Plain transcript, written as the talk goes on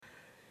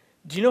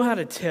Do you know how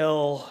to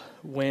tell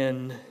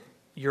when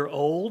you're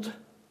old?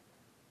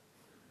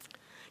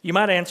 You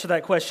might answer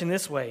that question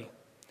this way: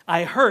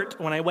 I hurt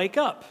when I wake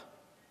up.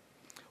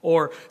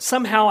 Or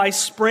somehow I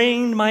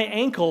sprained my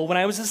ankle when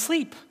I was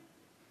asleep.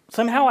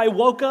 Somehow I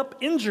woke up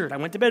injured. I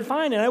went to bed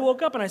fine and I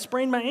woke up and I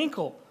sprained my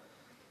ankle.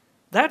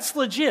 That's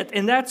legit,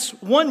 and that's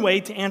one way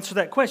to answer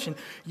that question.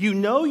 You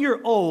know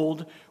you're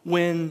old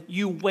when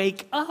you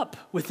wake up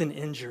with an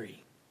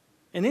injury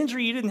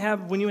you didn't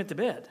have when you went to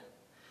bed.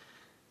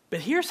 But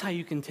here's how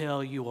you can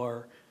tell you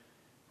are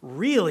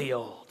really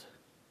old: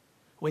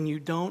 when you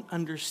don't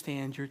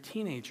understand your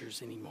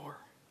teenagers anymore,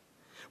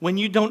 when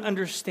you don't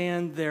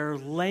understand their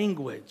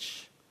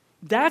language.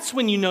 That's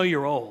when you know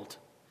you're old.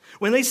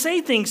 When they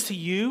say things to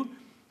you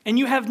and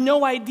you have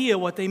no idea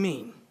what they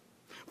mean.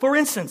 For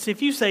instance,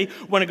 if you say,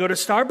 "Want to go to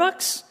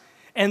Starbucks?"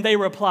 and they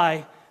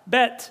reply,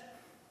 "Bet."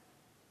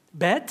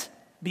 Bet?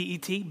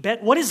 B-E-T?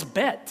 Bet? What is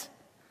bet?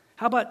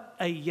 How about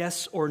a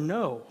yes or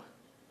no?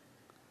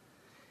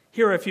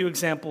 Here are a few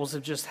examples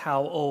of just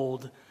how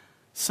old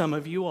some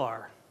of you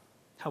are,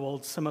 how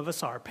old some of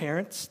us are.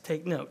 Parents,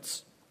 take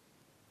notes.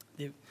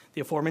 The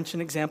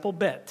aforementioned example,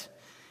 bet.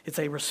 It's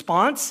a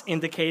response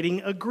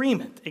indicating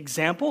agreement.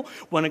 Example,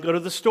 want to go to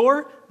the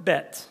store?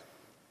 Bet.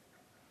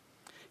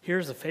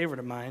 Here's a favorite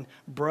of mine,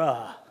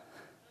 bruh,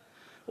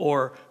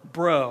 or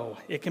bro.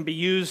 It can be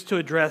used to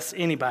address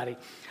anybody.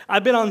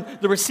 I've been on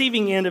the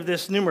receiving end of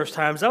this numerous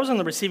times. I was on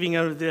the receiving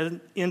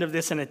end of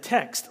this in a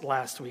text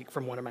last week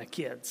from one of my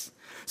kids.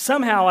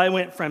 Somehow I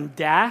went from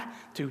da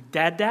to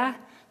dada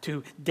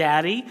to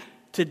daddy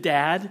to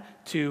dad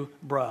to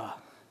bruh.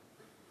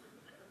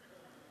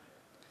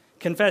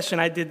 Confession,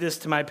 I did this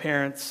to my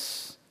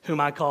parents, whom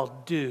I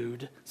called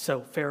dude,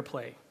 so fair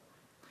play.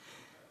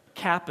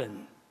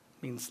 Cappin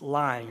means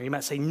lying, or you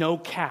might say no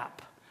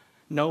cap,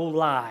 no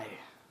lie.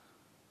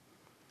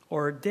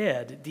 Or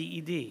dead,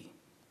 D-E-D.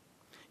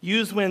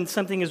 Used when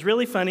something is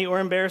really funny or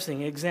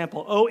embarrassing.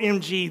 Example,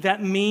 OMG,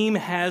 that meme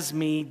has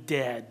me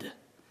dead.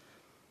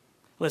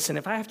 Listen,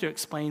 if I have to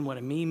explain what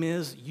a meme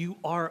is, you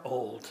are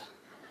old.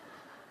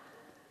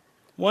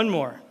 One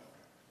more,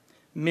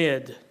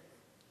 mid.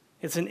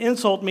 It's an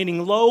insult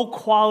meaning low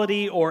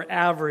quality or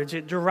average.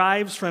 It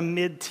derives from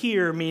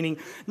mid-tier, meaning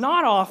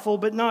not awful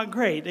but not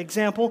great.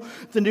 Example,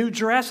 the new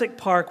Jurassic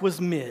Park was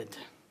mid.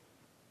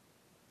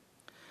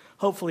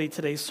 Hopefully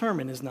today's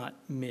sermon is not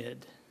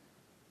mid.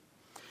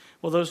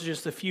 Well, those are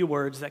just a few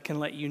words that can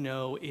let you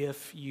know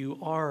if you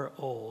are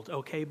old.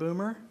 Okay,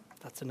 boomer?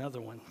 That's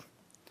another one.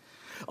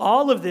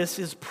 All of this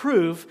is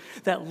proof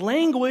that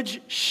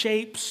language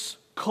shapes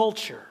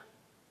culture.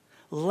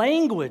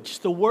 Language,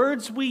 the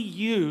words we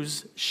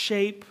use,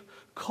 shape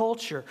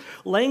culture.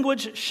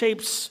 Language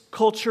shapes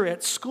culture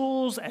at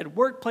schools, at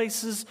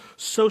workplaces,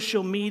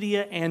 social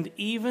media, and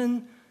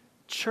even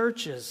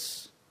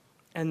churches.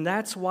 And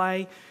that's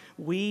why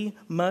we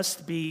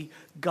must be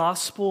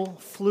gospel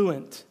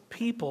fluent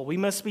people. We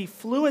must be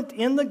fluent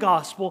in the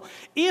gospel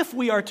if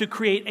we are to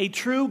create a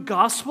true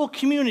gospel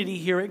community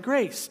here at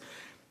Grace.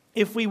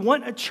 If we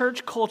want a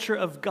church culture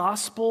of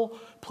gospel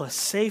plus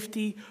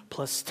safety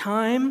plus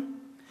time,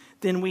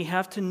 then we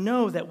have to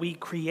know that we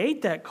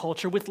create that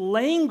culture with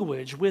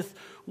language, with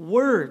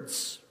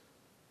words.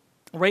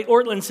 Ray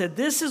Ortlund said,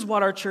 this is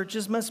what our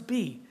churches must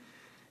be: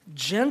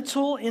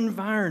 gentle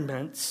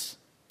environments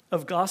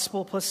of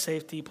gospel plus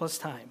safety plus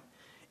time.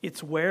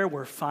 It's where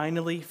we're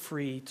finally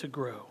free to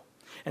grow.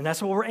 And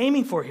that's what we're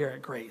aiming for here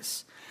at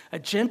Grace. A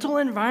gentle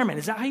environment.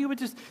 Is that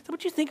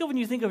what you think of when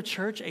you think of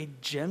church? A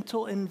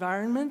gentle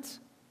environment?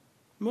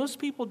 Most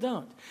people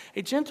don't.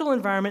 A gentle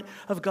environment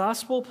of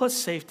gospel plus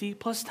safety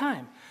plus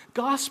time.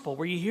 Gospel,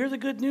 where you hear the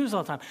good news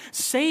all the time.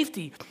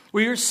 Safety,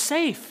 where you're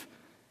safe.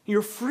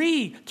 You're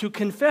free to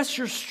confess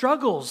your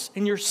struggles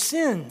and your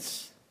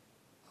sins.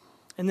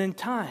 And then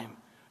time.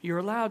 You're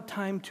allowed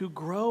time to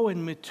grow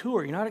and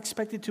mature. You're not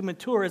expected to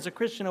mature as a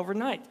Christian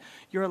overnight.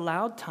 You're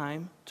allowed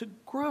time to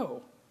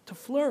grow, to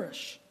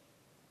flourish.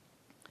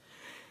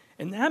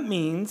 And that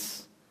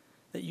means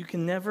that you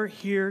can never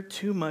hear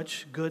too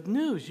much good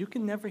news. You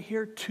can never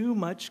hear too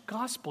much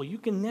gospel. You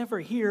can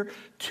never hear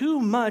too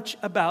much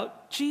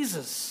about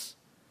Jesus.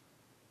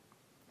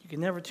 You can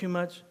never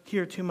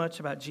hear too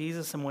much about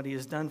Jesus and what he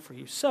has done for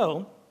you.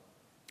 So,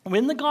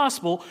 when the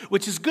gospel,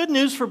 which is good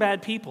news for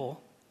bad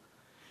people,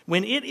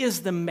 when it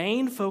is the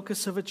main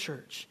focus of a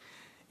church,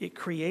 it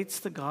creates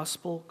the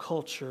gospel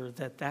culture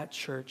that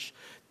church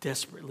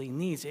desperately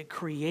needs. It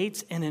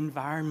creates an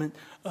environment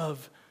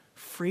of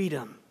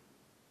freedom.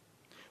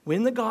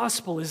 When the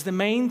gospel is the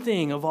main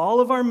thing of all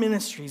of our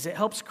ministries, it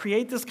helps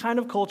create this kind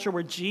of culture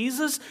where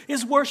Jesus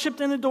is worshiped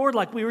and adored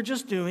like we were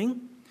just doing,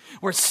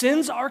 where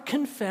sins are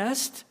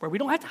confessed, where we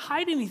don't have to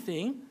hide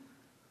anything,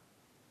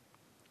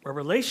 where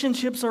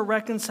relationships are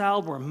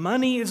reconciled, where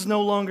money is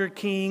no longer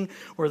king,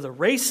 where the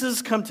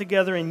races come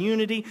together in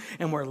unity,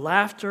 and where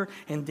laughter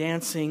and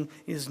dancing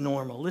is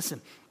normal.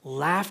 Listen,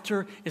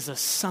 laughter is a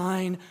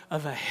sign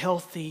of a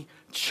healthy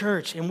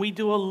church, and we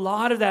do a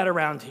lot of that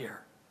around here.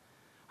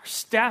 Our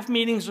staff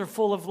meetings are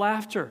full of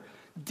laughter.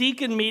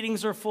 Deacon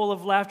meetings are full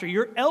of laughter.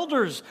 Your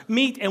elders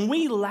meet and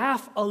we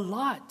laugh a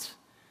lot.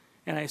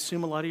 And I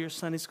assume a lot of your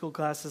Sunday school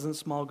classes and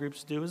small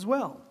groups do as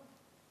well.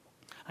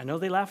 I know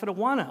they laugh at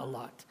Awana a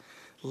lot.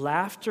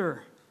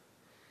 Laughter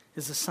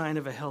is a sign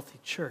of a healthy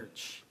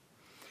church.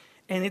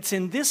 And it's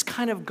in this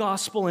kind of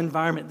gospel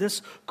environment,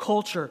 this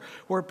culture,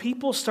 where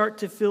people start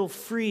to feel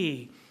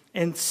free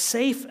and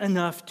safe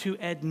enough to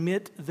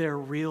admit their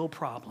real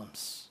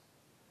problems.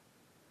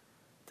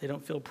 They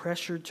don't feel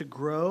pressured to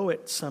grow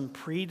at some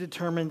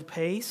predetermined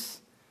pace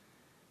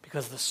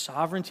because the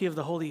sovereignty of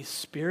the Holy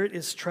Spirit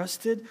is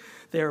trusted.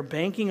 They are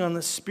banking on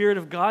the Spirit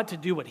of God to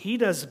do what He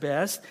does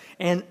best.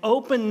 And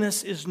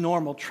openness is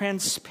normal.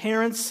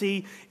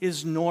 Transparency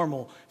is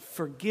normal.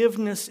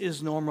 Forgiveness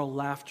is normal.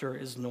 Laughter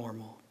is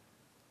normal.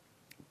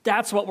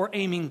 That's what we're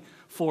aiming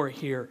for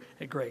here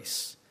at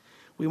Grace.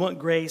 We want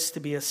Grace to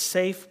be a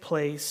safe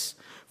place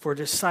for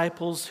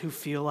disciples who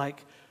feel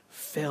like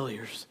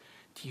failures.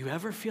 Do you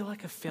ever feel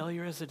like a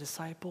failure as a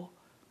disciple?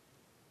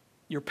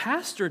 Your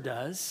pastor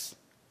does.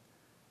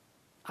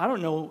 I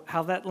don't know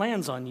how that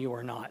lands on you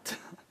or not.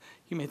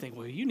 You may think,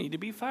 well, you need to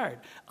be fired.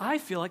 I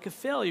feel like a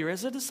failure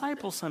as a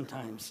disciple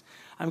sometimes.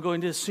 I'm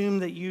going to assume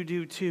that you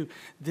do too.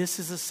 This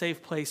is a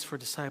safe place for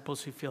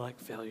disciples who feel like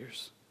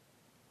failures.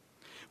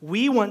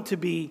 We want to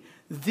be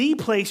the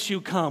place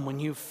you come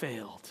when you've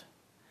failed.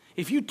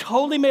 If you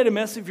totally made a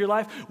mess of your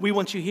life, we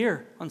want you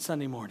here on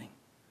Sunday morning.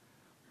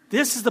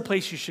 This is the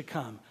place you should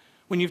come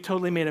when you've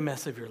totally made a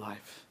mess of your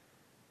life.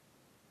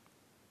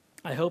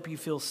 I hope you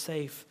feel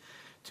safe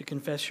to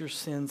confess your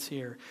sins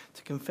here,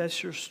 to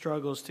confess your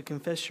struggles, to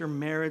confess your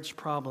marriage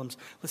problems.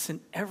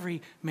 Listen,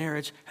 every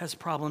marriage has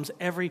problems.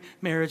 Every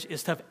marriage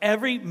is tough.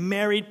 Every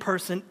married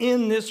person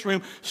in this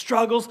room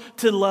struggles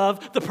to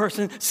love the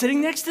person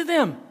sitting next to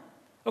them.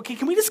 Okay,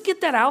 can we just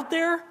get that out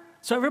there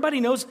so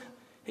everybody knows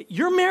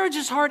your marriage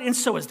is hard and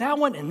so is that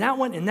one and that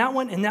one and that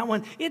one and that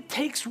one. It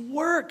takes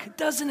work,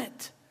 doesn't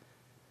it?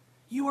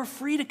 You are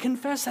free to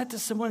confess that to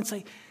someone and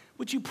say,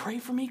 would you pray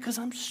for me because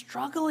I'm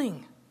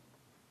struggling?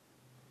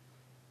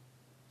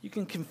 You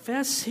can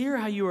confess here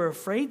how you were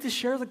afraid to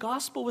share the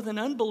gospel with an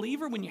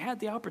unbeliever when you had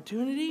the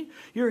opportunity.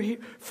 You're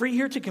free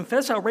here to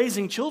confess how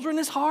raising children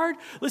is hard.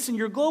 Listen,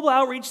 your global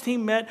outreach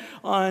team met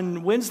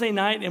on Wednesday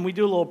night, and we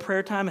do a little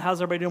prayer time.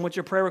 How's everybody doing? What's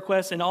your prayer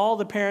request? And all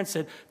the parents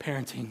said,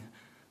 parenting.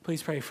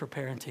 Please pray for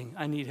parenting.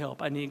 I need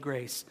help. I need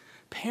grace.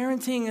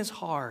 Parenting is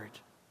hard.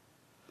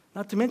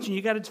 Not to mention,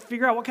 you got to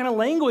figure out what kind of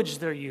language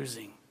they're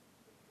using.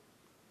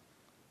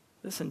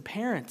 Listen,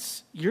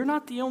 parents, you're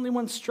not the only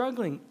one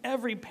struggling.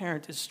 Every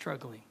parent is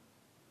struggling.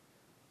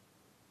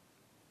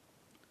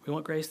 We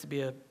want Grace to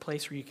be a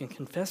place where you can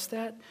confess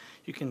that.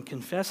 You can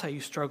confess how you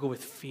struggle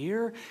with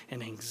fear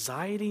and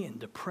anxiety and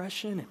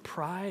depression and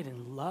pride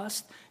and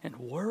lust and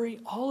worry,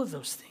 all of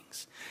those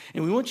things.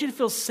 And we want you to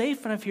feel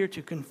safe enough here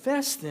to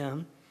confess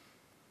them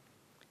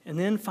and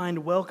then find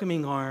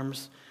welcoming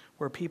arms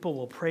where people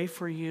will pray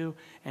for you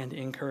and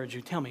encourage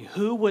you. Tell me,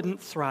 who wouldn't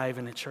thrive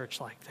in a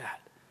church like that?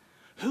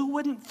 Who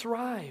wouldn't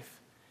thrive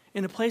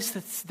in a place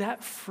that's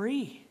that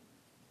free?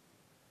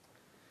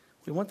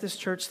 We want this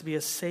church to be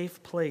a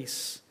safe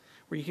place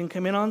where you can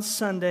come in on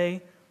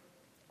Sunday,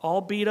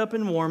 all beat up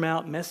and warm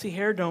out, messy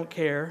hair, don't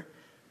care,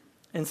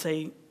 and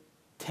say,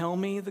 tell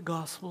me the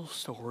gospel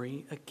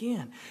story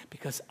again,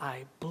 because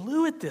I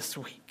blew it this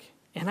week,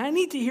 and I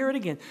need to hear it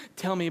again.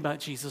 Tell me about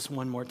Jesus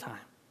one more time.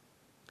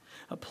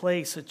 A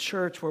place, a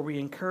church where we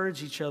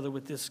encourage each other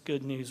with this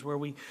good news, where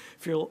we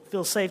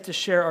feel safe to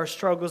share our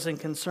struggles and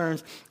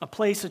concerns. A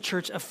place, a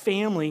church, a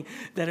family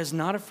that is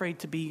not afraid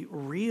to be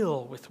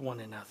real with one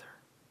another.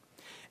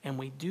 And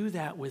we do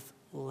that with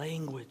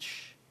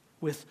language,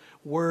 with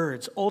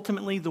words,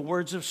 ultimately the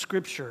words of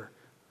Scripture.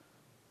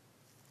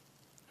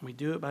 And we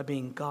do it by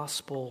being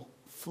gospel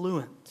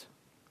fluent.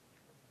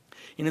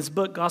 In his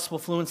book, Gospel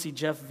Fluency,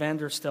 Jeff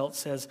Vanderstelt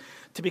says,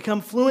 to become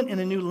fluent in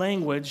a new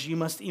language, you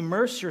must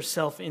immerse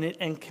yourself in it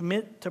and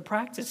commit to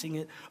practicing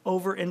it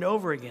over and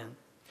over again.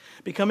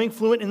 Becoming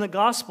fluent in the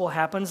gospel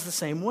happens the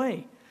same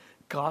way.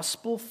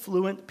 Gospel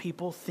fluent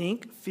people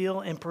think,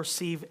 feel, and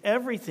perceive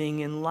everything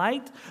in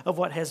light of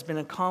what has been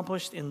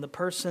accomplished in the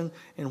person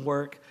and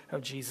work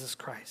of Jesus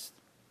Christ.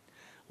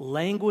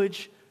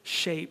 Language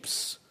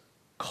shapes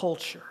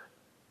culture.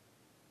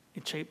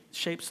 It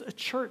shapes a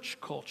church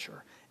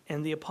culture.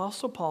 And the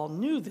Apostle Paul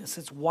knew this.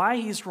 It's why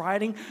he's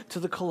writing to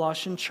the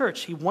Colossian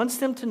church. He wants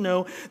them to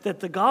know that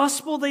the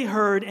gospel they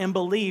heard and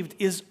believed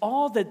is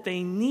all that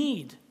they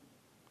need.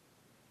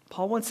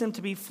 Paul wants them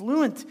to be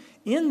fluent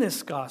in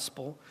this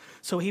gospel.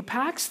 So he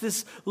packs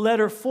this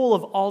letter full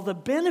of all the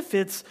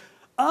benefits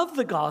of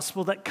the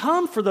gospel that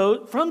come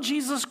from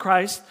Jesus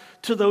Christ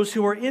to those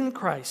who are in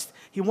Christ.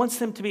 He wants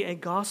them to be a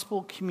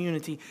gospel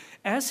community.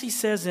 As he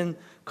says in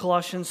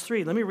Colossians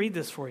 3, let me read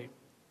this for you.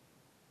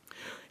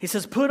 He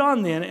says, put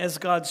on then as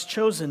God's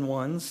chosen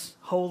ones,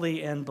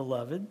 holy and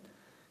beloved,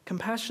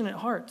 compassionate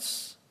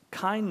hearts,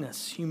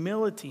 kindness,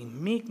 humility,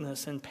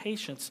 meekness, and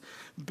patience,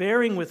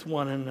 bearing with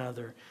one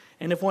another.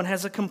 And if one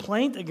has a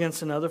complaint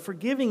against another,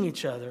 forgiving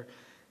each other.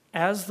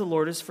 As the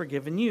Lord has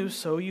forgiven you,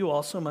 so you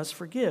also must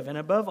forgive. And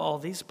above all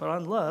these, put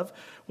on love,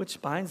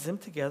 which binds them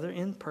together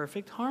in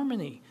perfect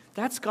harmony.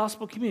 That's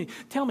gospel community.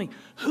 Tell me,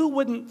 who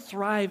wouldn't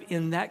thrive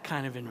in that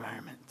kind of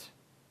environment?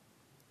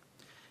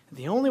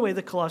 The only way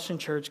the Colossian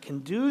church can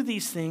do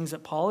these things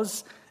that Paul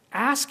is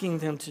asking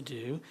them to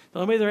do, the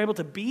only way they're able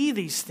to be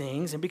these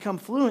things and become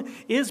fluent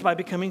is by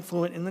becoming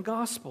fluent in the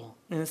gospel.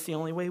 And it's the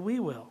only way we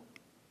will.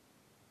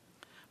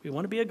 We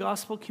want to be a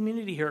gospel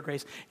community here at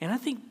Grace. And I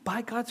think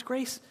by God's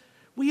grace,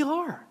 we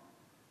are.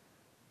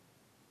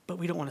 But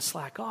we don't want to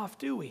slack off,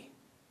 do we?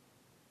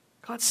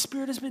 God's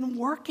Spirit has been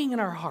working in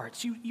our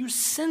hearts. You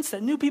sense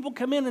that. New people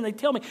come in and they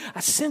tell me, I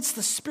sense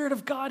the Spirit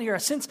of God here. I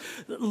sense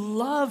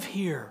love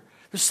here.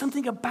 There's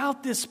something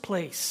about this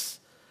place.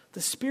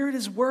 The Spirit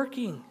is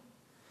working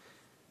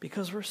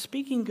because we're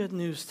speaking good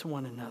news to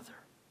one another.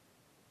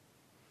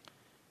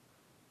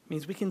 It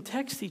means we can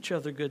text each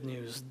other good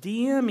news,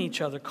 DM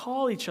each other,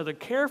 call each other,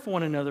 care for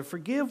one another,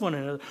 forgive one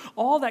another.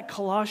 All that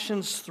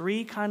Colossians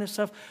 3 kind of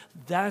stuff,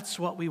 that's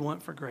what we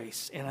want for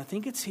Grace. And I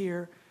think it's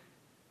here,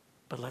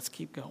 but let's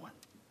keep going.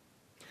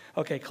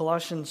 Okay,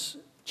 Colossians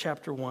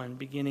chapter 1,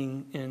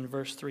 beginning in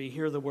verse 3.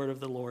 Hear the word of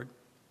the Lord.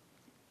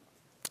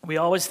 We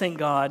always thank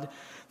God,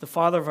 the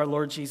Father of our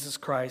Lord Jesus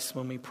Christ,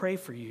 when we pray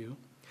for you,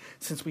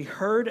 since we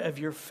heard of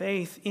your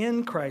faith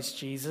in Christ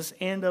Jesus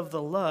and of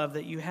the love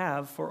that you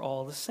have for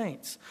all the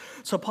saints.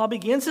 So Paul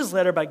begins his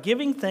letter by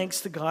giving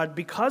thanks to God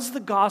because the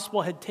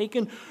gospel had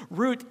taken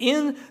root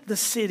in the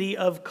city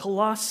of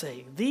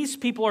Colossae. These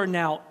people are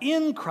now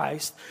in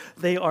Christ.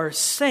 They are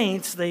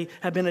saints. They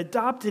have been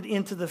adopted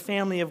into the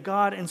family of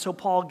God. And so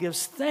Paul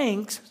gives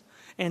thanks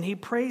and he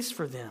prays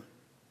for them.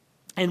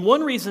 And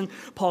one reason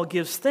Paul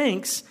gives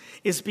thanks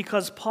is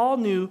because Paul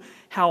knew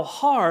how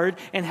hard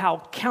and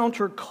how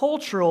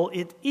countercultural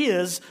it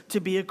is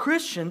to be a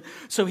Christian.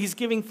 So he's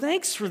giving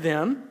thanks for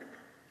them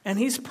and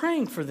he's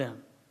praying for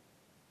them.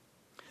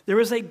 There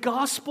is a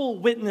gospel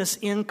witness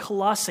in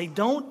Colossae.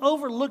 Don't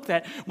overlook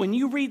that. When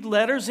you read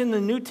letters in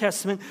the New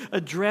Testament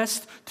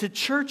addressed to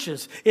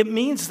churches, it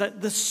means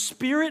that the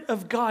Spirit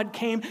of God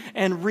came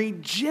and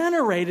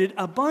regenerated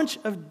a bunch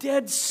of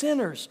dead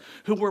sinners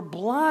who were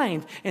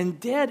blind and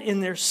dead in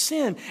their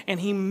sin, and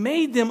He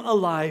made them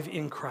alive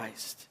in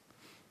Christ.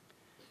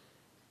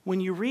 When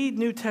you read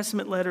New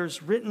Testament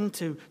letters written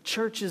to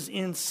churches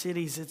in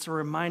cities, it's a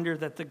reminder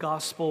that the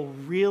gospel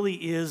really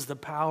is the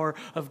power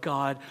of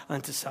God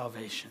unto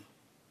salvation.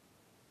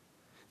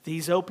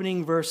 These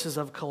opening verses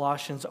of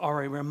Colossians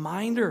are a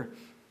reminder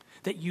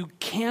that you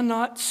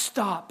cannot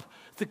stop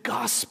the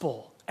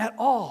gospel at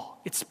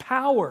all. Its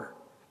power.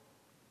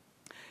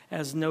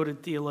 As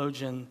noted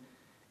theologian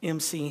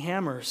M.C.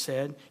 Hammer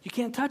said, you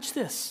can't touch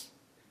this.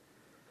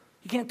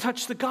 You can't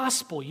touch the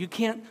gospel. You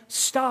can't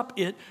stop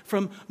it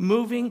from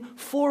moving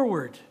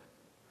forward.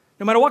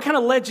 No matter what kind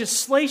of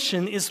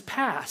legislation is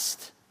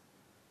passed.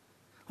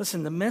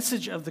 Listen, the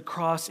message of the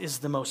cross is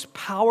the most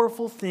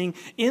powerful thing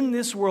in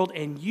this world,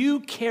 and you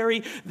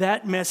carry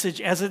that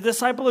message as a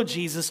disciple of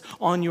Jesus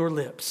on your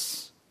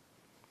lips.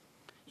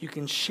 You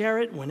can share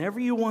it whenever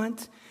you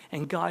want,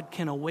 and God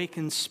can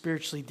awaken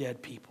spiritually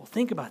dead people.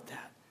 Think about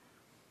that.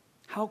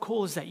 How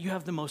cool is that? You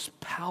have the most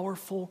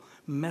powerful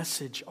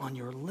message on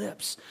your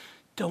lips.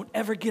 Don't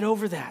ever get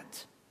over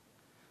that.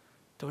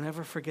 Don't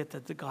ever forget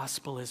that the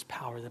gospel is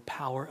power, the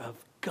power of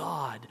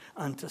God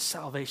unto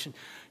salvation.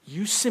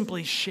 You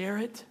simply share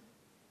it,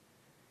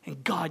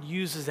 and God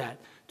uses that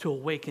to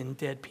awaken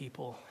dead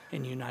people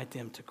and unite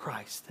them to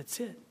Christ. That's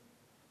it.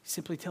 You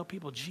simply tell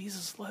people,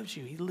 Jesus loves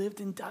you. He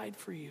lived and died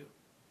for you.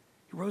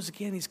 He rose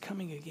again. He's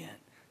coming again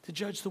to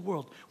judge the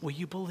world. Will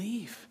you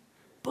believe?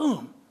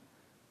 Boom.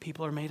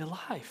 People are made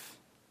alive.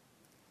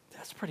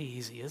 That's pretty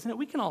easy, isn't it?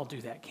 We can all do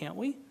that, can't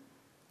we?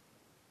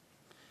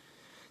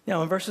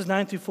 Now, in verses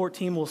 9 through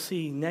 14, we'll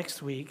see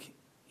next week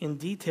in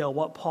detail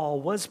what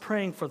Paul was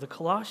praying for the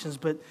Colossians,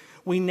 but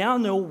we now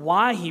know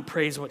why he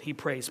prays what he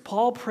prays.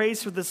 Paul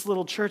prays for this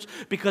little church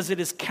because it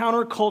is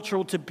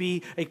countercultural to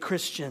be a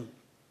Christian.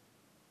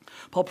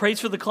 Paul prays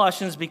for the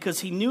Colossians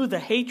because he knew the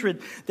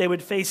hatred they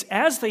would face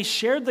as they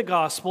shared the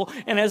gospel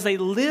and as they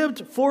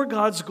lived for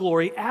God's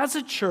glory as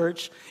a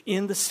church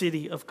in the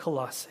city of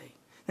Colossae.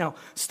 Now,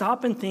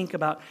 stop and think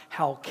about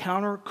how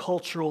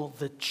countercultural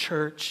the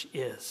church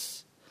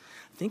is.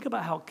 Think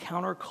about how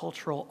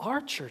countercultural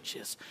our church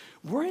is.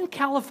 We're in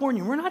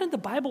California. We're not in the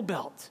Bible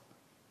Belt.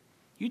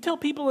 You tell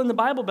people in the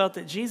Bible Belt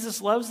that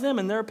Jesus loves them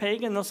and they're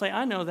pagan, they'll say,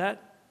 I know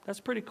that.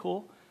 That's pretty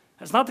cool.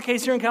 That's not the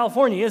case here in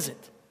California, is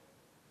it?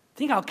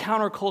 Think how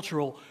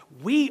countercultural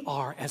we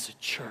are as a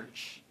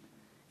church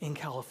in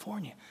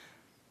California.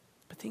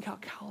 But think how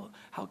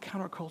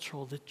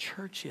countercultural the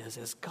church is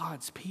as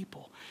God's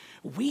people.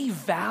 We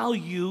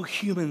value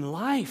human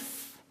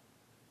life.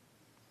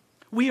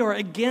 We are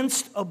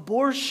against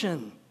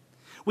abortion.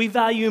 We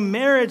value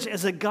marriage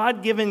as a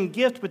God-given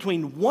gift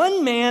between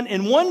one man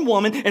and one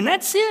woman, and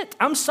that's it.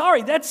 I'm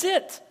sorry, that's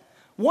it.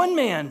 One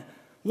man,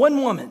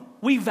 one woman.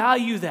 We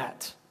value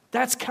that.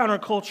 That's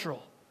countercultural.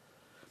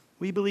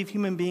 We believe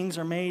human beings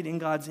are made in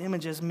God's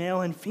image as male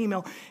and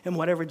female, and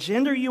whatever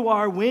gender you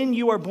are when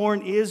you are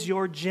born is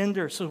your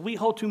gender. So we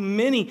hold to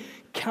many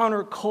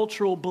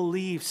countercultural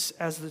beliefs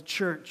as the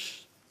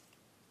church.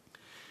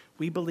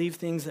 We believe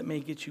things that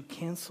may get you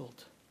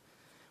canceled.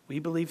 We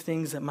believe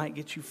things that might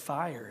get you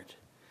fired.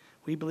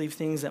 We believe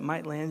things that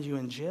might land you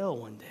in jail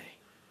one day.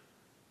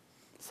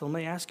 So let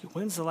me ask you,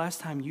 when's the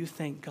last time you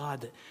thanked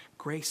God that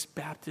Grace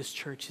Baptist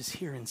Church is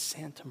here in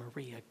Santa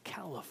Maria,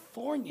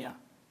 California?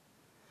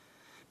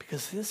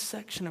 Because this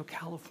section of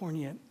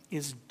California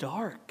is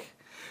dark.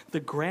 The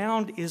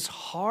ground is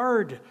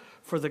hard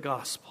for the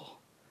gospel.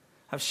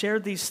 I've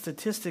shared these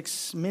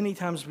statistics many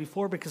times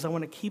before because I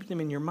want to keep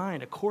them in your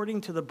mind.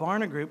 According to the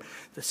Barna Group,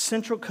 the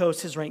Central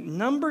Coast is ranked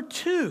number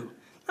two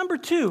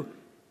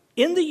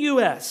in the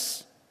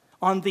U.S.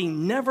 on the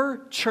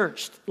never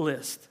churched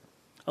list.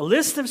 A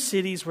list of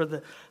cities where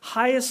the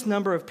highest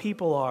number of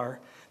people are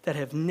that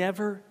have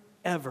never,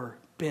 ever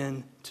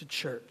been to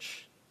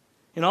church.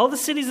 In all the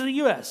cities of the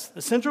U.S.,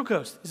 the Central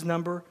Coast is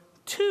number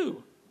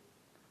 2.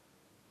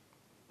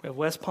 We have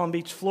West Palm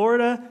Beach,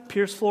 Florida,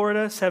 Pierce,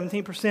 Florida,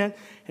 17%.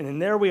 And then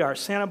there we are,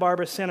 Santa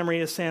Barbara, Santa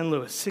Maria, San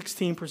Luis,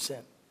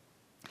 16%.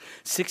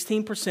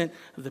 16%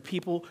 of the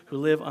people who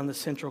live on the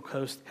Central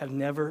Coast have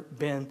never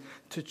been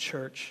to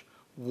church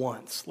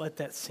once. Let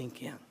that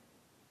sink in.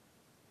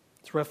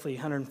 It's roughly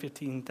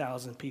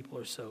 115,000 people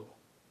or so.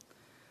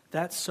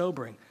 That's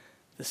sobering.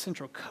 The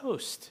Central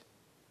Coast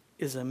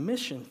is a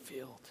mission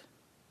field.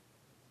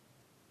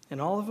 In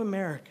all of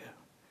America,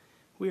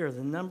 we are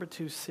the number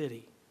 2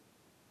 city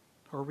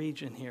or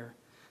region here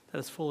that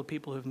is full of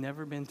people who have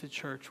never been to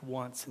church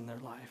once in their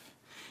life.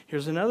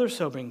 Here's another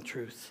sobering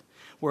truth.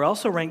 We're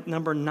also ranked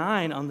number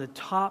 9 on the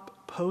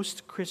top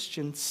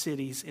post-Christian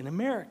cities in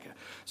America.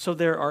 So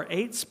there are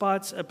 8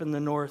 spots up in the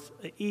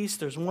northeast,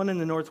 there's 1 in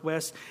the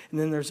northwest, and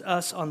then there's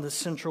us on the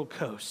Central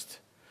Coast.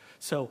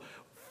 So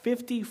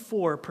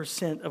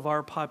 54% of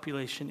our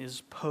population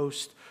is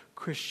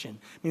post-Christian.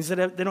 It means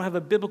that they don't have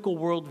a biblical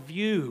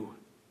worldview.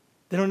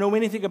 They don't know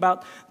anything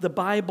about the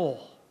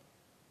Bible.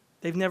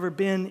 They've never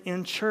been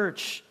in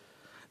church.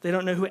 They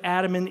don't know who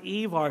Adam and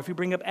Eve are. If you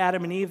bring up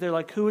Adam and Eve, they're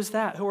like, who is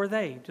that? Who are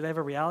they? Do they have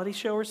a reality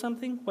show or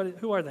something?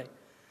 Who are they?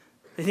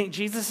 They think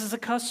Jesus is a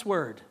cuss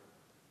word.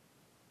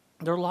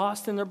 They're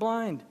lost and they're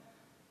blind.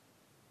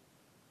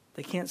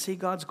 They can't see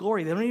God's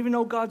glory. They don't even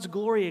know God's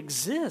glory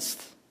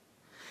exists.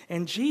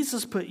 And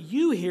Jesus put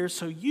you here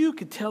so you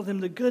could tell them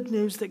the good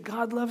news that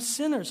God loves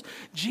sinners.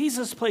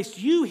 Jesus placed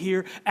you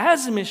here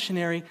as a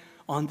missionary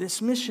on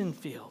this mission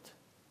field.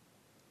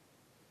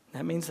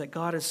 That means that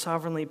God has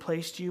sovereignly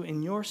placed you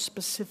in your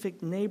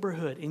specific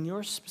neighborhood, in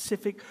your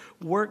specific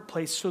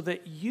workplace, so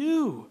that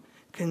you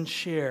can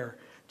share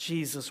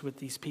Jesus with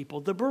these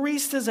people. The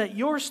baristas at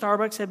your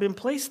Starbucks have been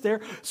placed there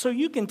so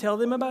you can tell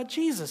them about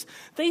Jesus.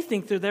 They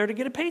think they're there to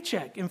get a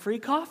paycheck and free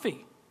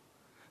coffee.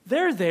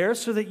 They're there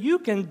so that you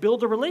can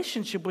build a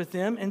relationship with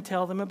them and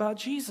tell them about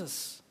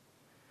Jesus.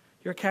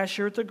 Your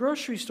cashier at the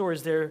grocery store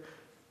is there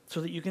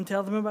so that you can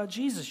tell them about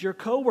Jesus. Your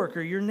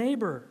coworker, your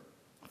neighbor,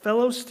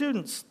 fellow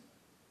students.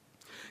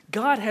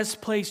 God has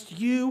placed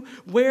you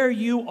where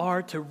you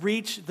are to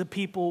reach the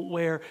people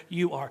where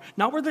you are.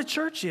 Not where the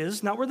church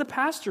is, not where the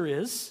pastor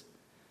is.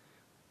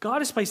 God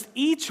has placed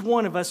each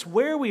one of us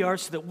where we are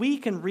so that we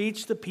can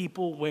reach the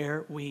people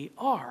where we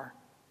are.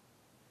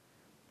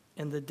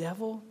 And the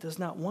devil does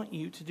not want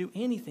you to do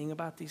anything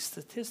about these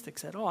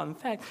statistics at all. In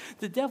fact,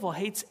 the devil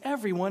hates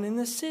everyone in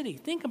this city.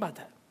 Think about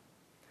that.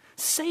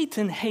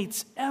 Satan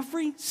hates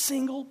every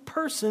single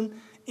person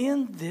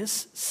in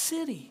this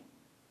city.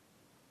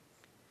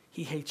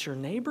 He hates your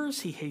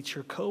neighbors, he hates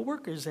your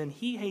coworkers, and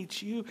he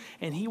hates you,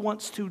 and he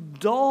wants to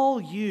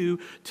dull you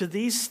to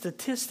these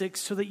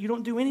statistics so that you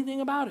don't do anything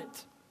about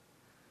it.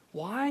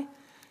 Why?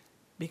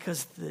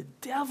 Because the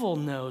devil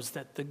knows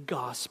that the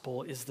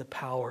gospel is the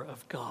power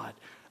of God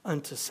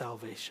unto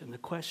salvation. The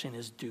question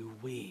is, do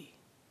we?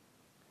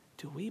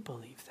 Do we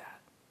believe that?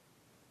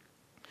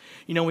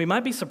 You know, we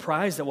might be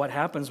surprised at what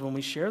happens when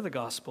we share the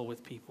gospel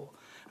with people.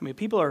 I mean,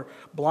 people are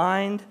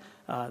blind,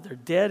 they're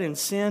dead in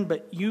sin,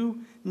 but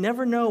you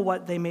never know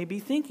what they may be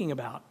thinking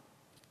about.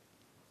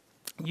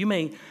 You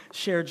may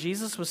share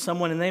Jesus with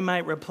someone and they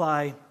might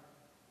reply,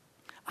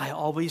 I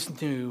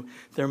always knew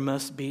there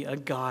must be a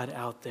God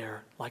out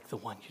there like the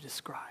one you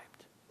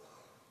described.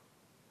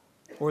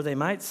 Or they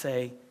might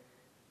say,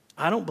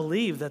 I don't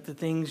believe that the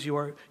things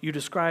you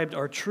described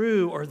are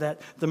true, or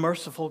that the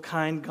merciful,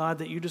 kind God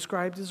that you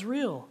described is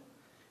real.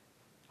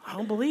 I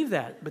don't believe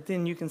that. But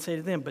then you can say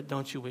to them, but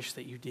don't you wish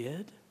that you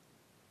did?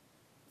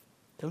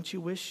 Don't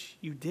you wish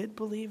you did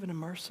believe in a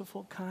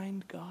merciful,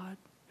 kind God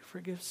who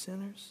forgives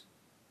sinners?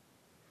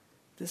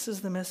 This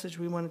is the message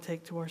we want to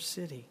take to our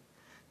city,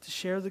 to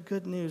share the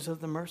good news of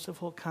the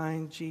merciful,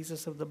 kind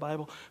Jesus of the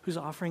Bible, who's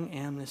offering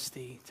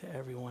amnesty to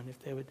everyone if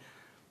they would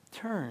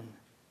turn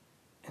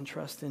and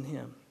trust in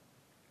him.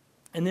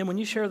 And then when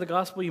you share the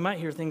gospel, you might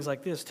hear things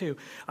like this too.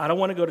 I don't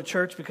want to go to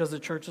church because the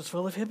church is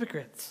full of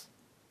hypocrites.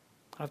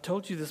 I've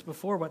told you this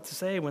before, what to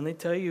say when they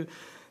tell you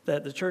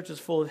that the church is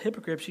full of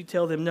hypocrites, you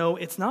tell them, no,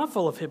 it's not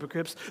full of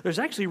hypocrites. There's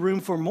actually room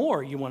for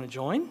more. You want to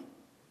join?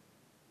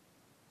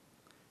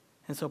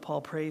 And so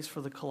Paul prays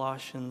for the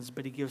Colossians,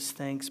 but he gives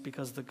thanks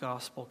because the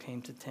gospel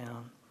came to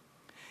town.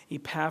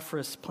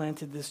 Epaphras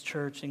planted this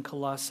church in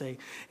Colossae,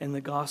 and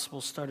the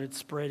gospel started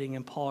spreading,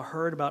 and Paul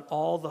heard about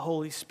all the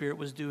Holy Spirit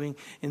was doing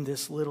in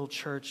this little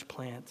church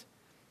plant.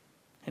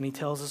 And he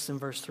tells us in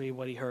verse 3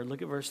 what he heard.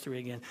 Look at verse 3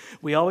 again.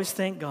 We always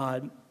thank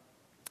God,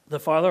 the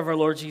Father of our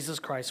Lord Jesus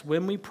Christ,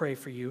 when we pray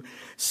for you,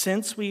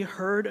 since we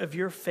heard of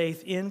your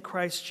faith in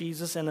Christ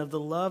Jesus and of the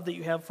love that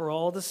you have for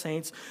all the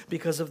saints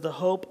because of the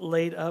hope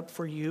laid up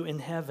for you in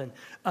heaven.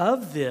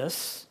 Of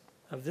this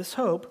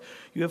hope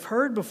you have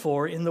heard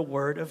before in the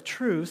word of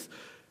truth,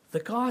 the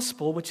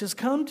gospel which has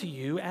come to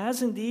you,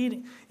 as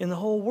indeed in the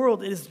whole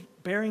world it is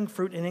bearing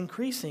fruit and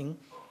increasing,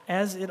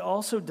 as it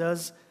also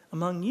does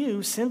among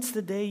you since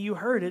the day you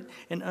heard it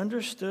and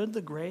understood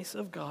the grace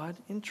of God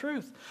in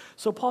truth.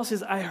 So Paul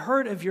says, I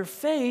heard of your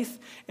faith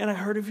and I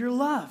heard of your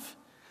love.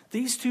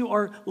 These two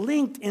are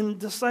linked in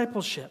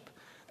discipleship.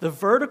 The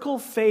vertical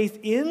faith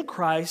in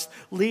Christ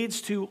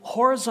leads to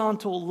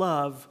horizontal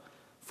love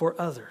for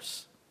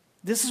others.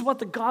 This is what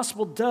the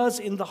gospel does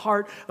in the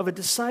heart of a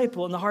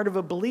disciple, in the heart of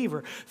a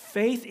believer.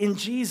 Faith in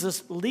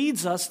Jesus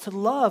leads us to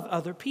love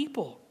other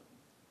people.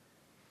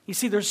 You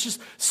see, there's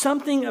just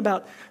something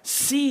about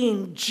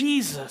seeing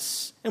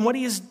Jesus and what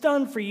he has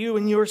done for you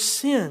in your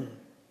sin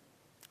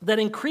that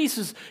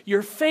increases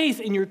your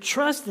faith and your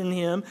trust in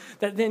him,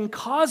 that then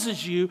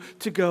causes you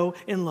to go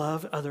and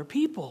love other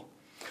people.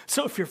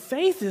 So if your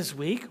faith is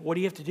weak, what do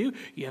you have to do?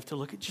 You have to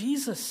look at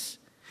Jesus.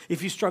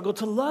 If you struggle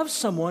to love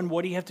someone,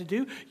 what do you have to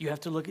do? You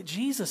have to look at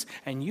Jesus,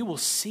 and you will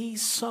see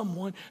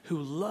someone who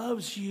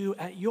loves you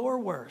at your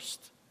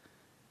worst.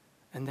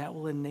 And that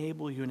will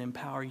enable you and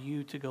empower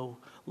you to go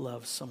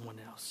love someone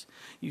else.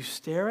 You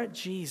stare at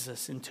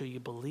Jesus until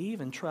you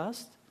believe and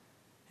trust,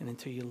 and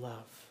until you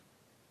love.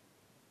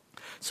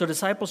 So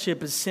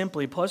discipleship is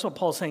simply, that's what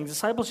Paul's saying,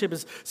 discipleship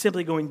is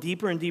simply going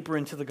deeper and deeper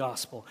into the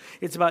gospel.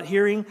 It's about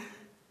hearing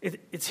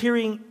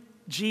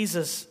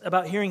Jesus,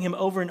 about hearing him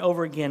over and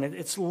over again.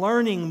 It's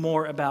learning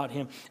more about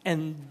him.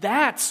 And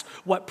that's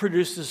what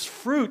produces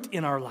fruit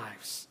in our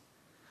lives.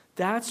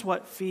 That's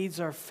what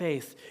feeds our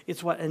faith.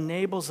 It's what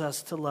enables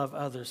us to love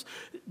others.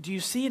 Do you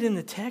see it in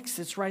the text?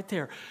 It's right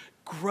there.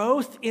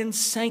 Growth in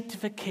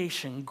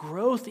sanctification,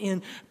 growth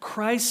in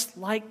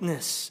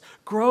Christ-likeness,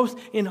 growth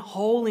in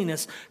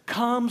holiness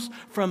comes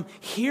from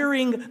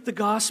hearing the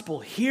gospel,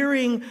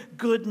 hearing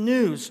good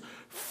news.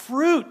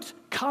 Fruit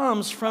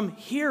comes from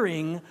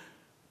hearing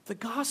the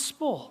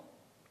gospel.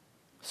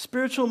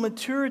 Spiritual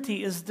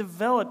maturity is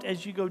developed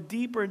as you go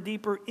deeper and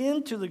deeper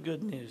into the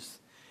good news.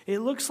 It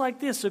looks like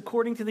this,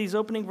 according to these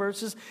opening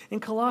verses in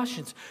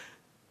Colossians.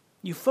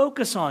 You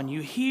focus on,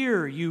 you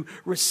hear, you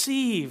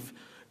receive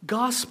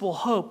gospel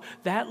hope.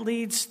 That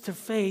leads to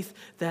faith,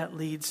 that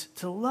leads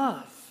to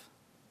love.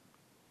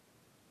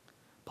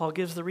 Paul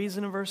gives the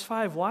reason in verse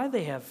 5 why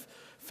they have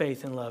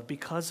faith and love,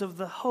 because of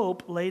the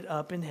hope laid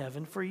up in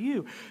heaven for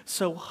you.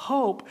 So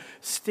hope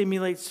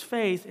stimulates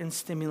faith and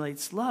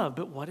stimulates love.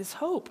 But what is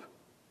hope?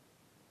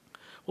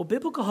 Well,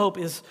 biblical hope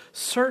is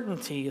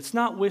certainty. It's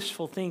not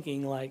wishful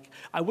thinking like,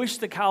 I wish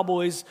the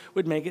Cowboys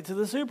would make it to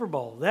the Super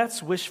Bowl.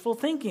 That's wishful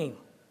thinking.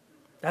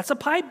 That's a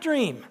pipe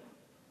dream.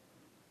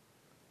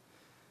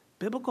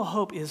 Biblical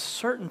hope is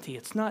certainty.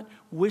 It's not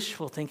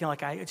wishful thinking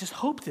like, I just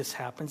hope this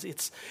happens.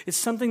 It's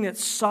something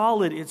that's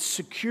solid. It's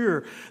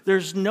secure.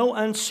 There's no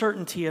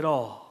uncertainty at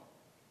all.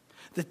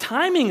 The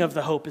timing of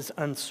the hope is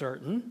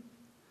uncertain,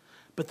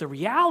 but the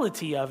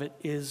reality of it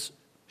is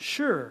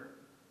sure.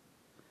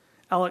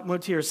 Alec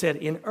Motyer said,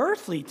 in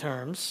earthly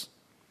terms,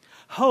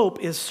 hope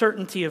is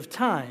certainty of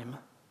time,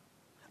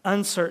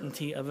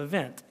 uncertainty of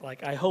event.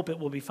 Like, I hope it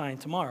will be fine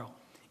tomorrow.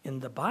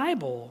 In the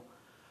Bible,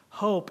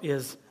 hope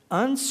is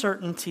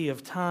uncertainty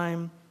of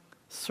time,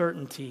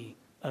 certainty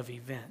of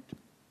event.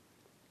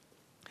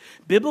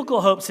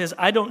 Biblical hope says,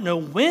 I don't know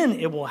when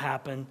it will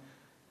happen,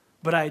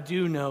 but I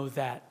do know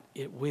that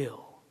it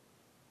will.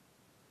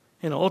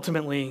 And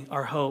ultimately,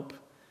 our hope,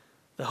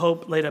 the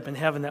hope laid up in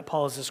heaven that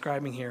Paul is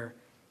describing here,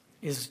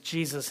 is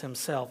Jesus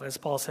himself, as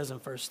Paul says in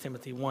 1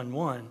 Timothy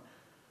 1:1.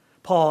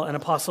 Paul, an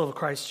apostle of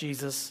Christ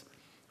Jesus,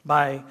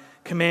 by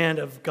command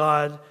of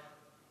God,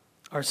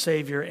 our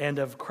Savior, and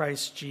of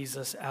Christ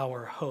Jesus,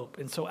 our hope.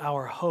 And so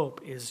our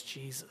hope is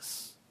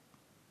Jesus.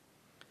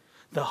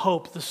 The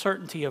hope, the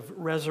certainty of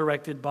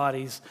resurrected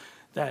bodies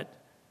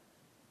that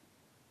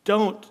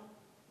don't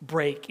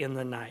break in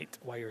the night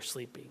while you're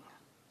sleeping.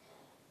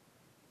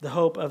 The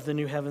hope of the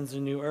new heavens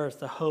and new earth.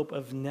 The hope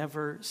of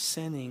never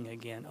sinning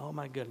again. Oh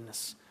my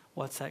goodness.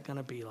 What's that going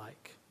to be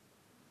like?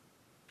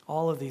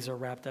 All of these are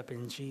wrapped up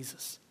in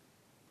Jesus.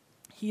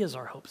 He is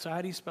our hope. So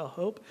how do you spell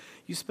hope?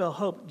 You spell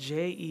hope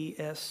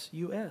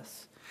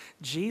J-E-S-U-S.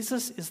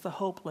 Jesus is the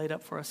hope laid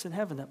up for us in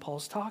heaven that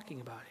Paul's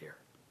talking about here.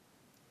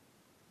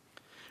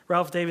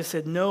 Ralph Davis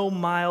said, no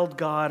mild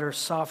God or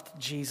soft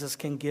Jesus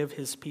can give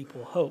his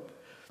people hope.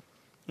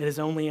 It is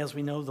only, as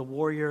we know, the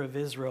warrior of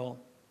Israel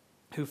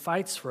who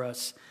fights for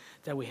us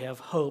that we have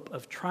hope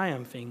of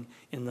triumphing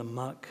in the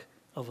muck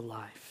of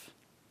life.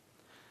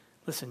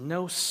 Listen,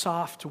 no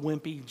soft,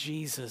 wimpy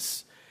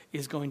Jesus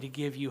is going to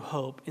give you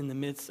hope in the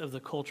midst of the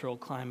cultural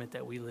climate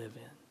that we live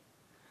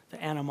in.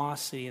 The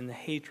animosity and the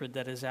hatred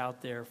that is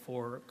out there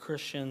for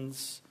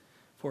Christians,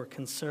 for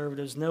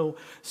conservatives. No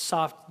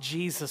soft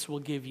Jesus will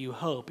give you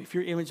hope. If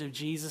your image of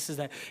Jesus is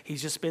that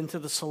he's just been to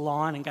the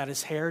salon and got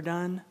his hair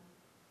done,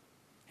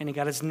 and he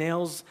got his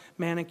nails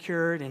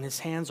manicured, and his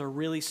hands are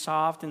really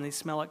soft, and they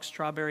smell like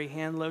strawberry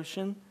hand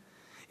lotion,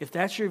 if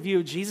that's your view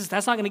of Jesus,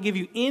 that's not going to give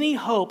you any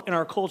hope in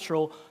our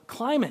cultural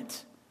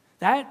climate.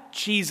 That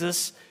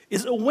Jesus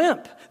is a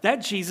wimp. That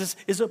Jesus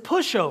is a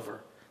pushover.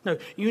 No,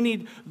 you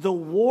need the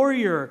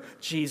warrior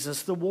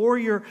Jesus, the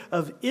warrior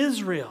of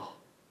Israel,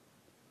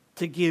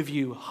 to give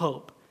you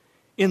hope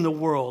in the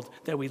world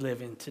that we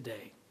live in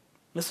today.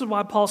 This is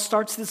why Paul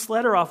starts this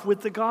letter off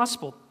with the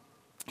gospel.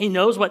 He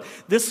knows what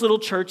this little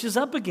church is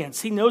up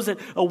against. He knows that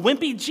a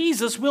wimpy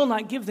Jesus will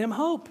not give them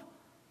hope.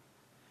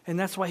 And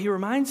that's why he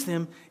reminds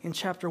them in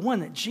chapter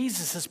 1 that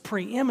Jesus is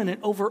preeminent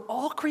over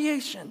all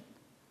creation.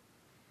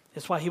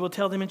 That's why he will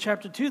tell them in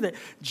chapter 2 that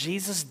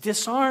Jesus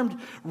disarmed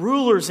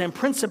rulers and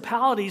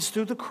principalities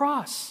through the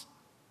cross.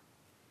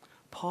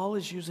 Paul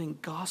is using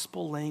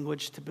gospel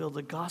language to build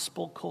a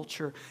gospel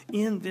culture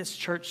in this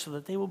church so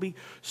that they will be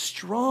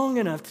strong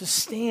enough to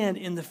stand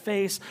in the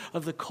face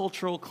of the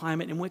cultural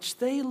climate in which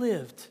they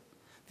lived.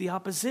 The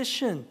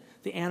opposition,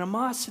 the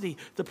animosity,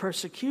 the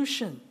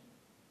persecution.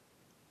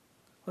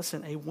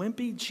 Listen, a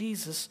wimpy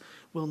Jesus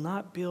will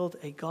not build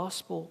a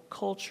gospel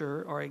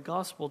culture or a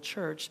gospel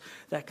church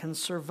that can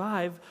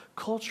survive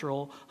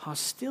cultural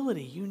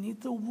hostility. You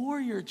need the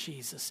warrior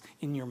Jesus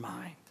in your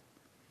mind.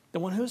 The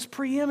one who is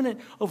preeminent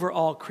over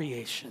all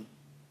creation.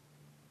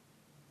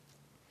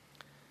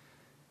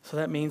 So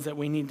that means that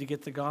we need to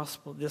get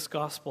this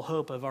gospel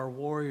hope of our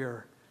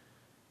warrior,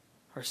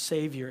 our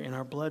Savior in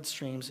our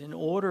bloodstreams in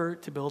order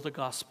to build a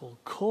gospel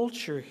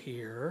culture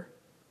here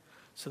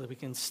so that we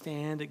can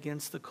stand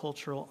against the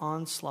cultural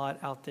onslaught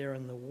out there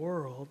in the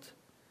world.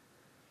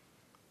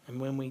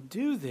 And when we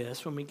do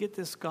this, when we get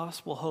this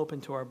gospel hope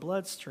into our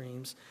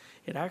bloodstreams,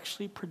 it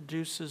actually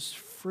produces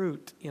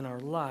fruit in our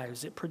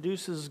lives. It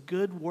produces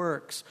good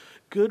works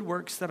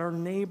that our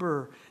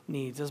neighbor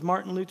needs. As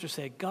Martin Luther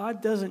said,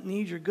 God doesn't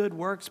need your good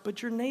works,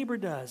 but your neighbor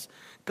does.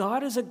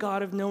 God is a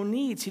God of no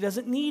needs. He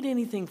doesn't need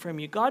anything from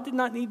you. God did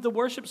not need the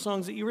worship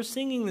songs that you were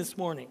singing this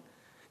morning.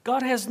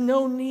 God has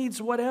no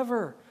needs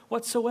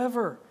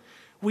whatsoever.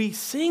 We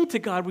sing to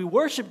God, we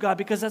worship God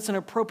because that's an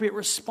appropriate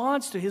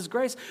response to His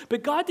grace.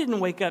 But God didn't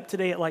wake up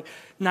today at like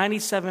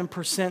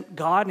 97%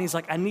 God, and He's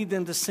like, I need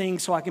them to sing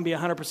so I can be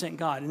 100%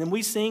 God. And then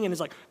we sing, and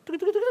it's like,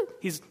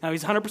 He's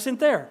 100%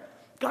 there.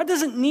 God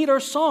doesn't need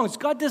our songs.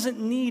 God doesn't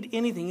need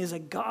anything. He's a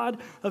God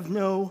of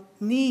no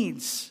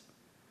needs.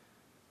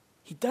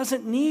 He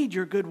doesn't need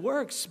your good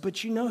works,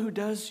 but you know who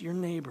does? Your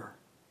neighbor,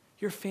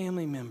 your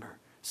family member,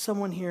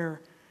 someone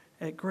here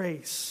at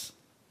Grace.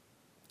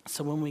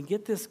 So when we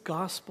get this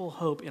gospel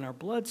hope in our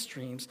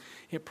bloodstreams,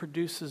 it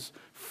produces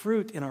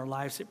fruit in our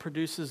lives. It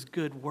produces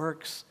good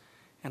works,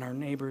 and our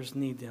neighbors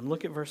need them.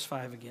 Look at verse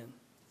 5 again.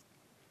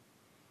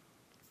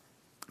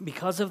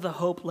 Because of the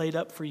hope laid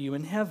up for you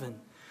in heaven.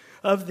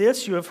 Of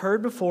this you have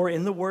heard before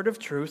in the word of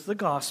truth, the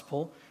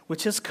gospel,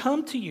 which has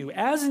come to you,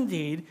 as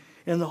indeed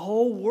in the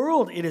whole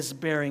world it is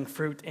bearing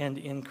fruit and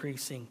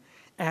increasing,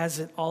 as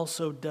it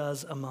also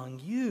does among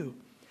you,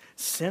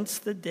 since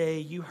the day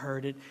you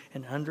heard it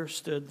and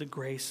understood the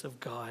grace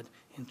of God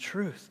in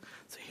truth.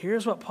 So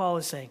here's what Paul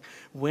is saying.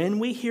 When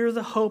we hear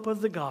the hope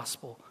of the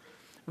gospel,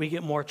 we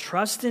get more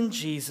trust in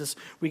Jesus,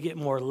 we get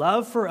more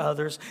love for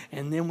others,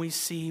 and then we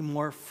see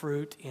more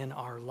fruit in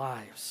our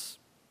lives.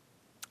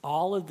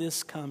 All of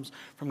this comes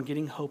from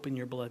getting hope in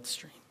your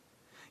bloodstream,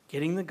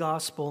 getting the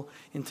gospel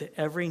into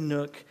every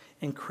nook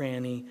and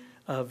cranny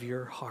of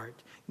your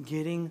heart,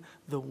 getting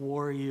the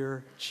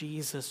warrior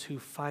Jesus who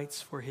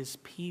fights for his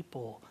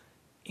people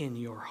in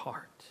your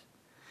heart.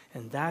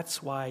 And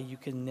that's why you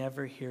can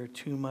never hear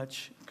too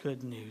much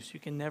good news. You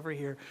can never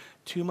hear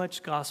too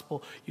much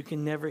gospel. You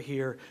can never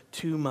hear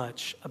too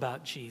much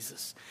about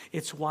Jesus.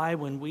 It's why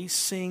when we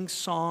sing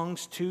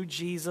songs to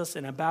Jesus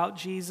and about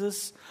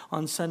Jesus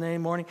on Sunday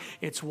morning,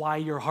 it's why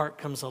your heart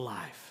comes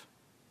alive.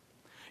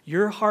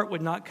 Your heart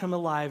would not come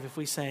alive if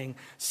we sang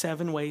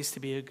 7 ways to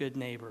be a good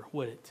neighbor,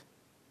 would it?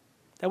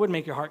 That would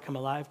make your heart come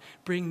alive.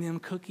 Bring them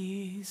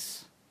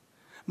cookies,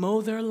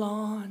 mow their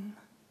lawn,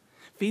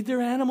 feed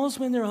their animals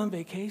when they're on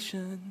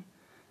vacation.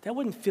 That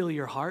wouldn't fill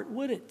your heart,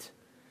 would it?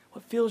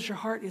 What fills your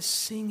heart is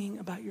singing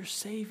about your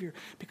Savior,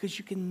 because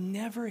you can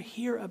never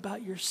hear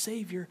about your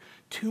Savior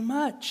too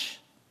much.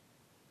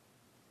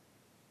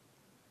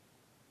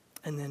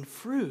 And then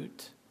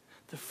fruit,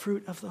 the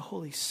fruit of the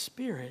Holy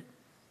Spirit,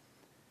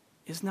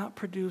 is not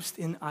produced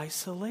in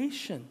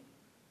isolation.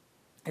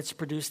 It's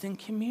produced in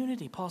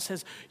community. Paul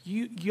says,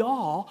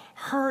 y'all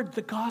heard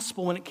the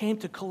gospel when it came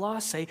to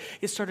Colossae.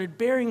 It started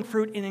bearing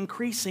fruit and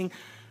increasing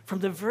from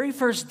the very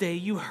first day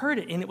you heard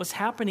it, and it was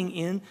happening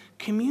in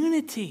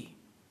community.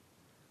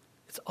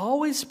 It's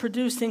always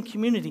produced in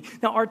community.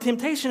 Now, our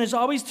temptation is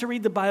always to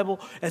read the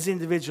Bible as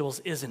individuals,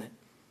 isn't it?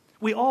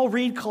 We all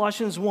read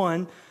Colossians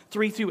 1,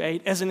 3 through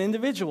 8 as an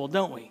individual,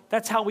 don't we?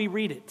 That's how we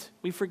read it.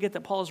 We forget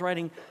that Paul is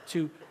writing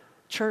to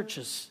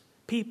churches,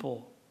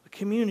 people, a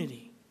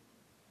community,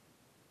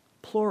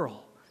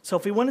 plural. So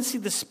if we want to see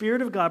the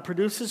Spirit of God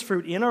produce His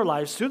fruit in our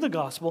lives through the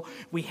gospel,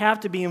 we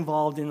have to be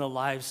involved in the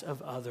lives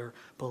of other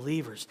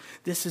believers.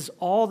 This is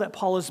all that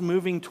Paul is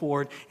moving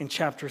toward in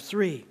chapter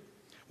 3.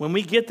 When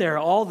we get there,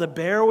 all the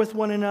bear with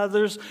one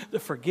another's,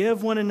 the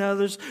forgive one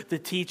another's, the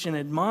teach and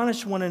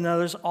admonish one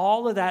another's,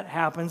 all of that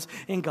happens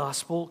in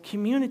gospel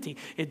community.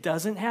 It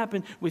doesn't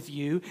happen with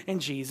you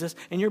and Jesus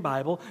and your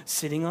Bible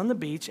sitting on the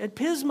beach at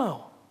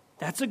Pismo.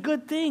 That's a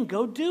good thing.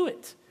 Go do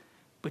it.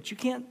 But you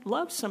can't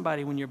love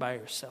somebody when you're by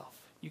yourself.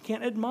 You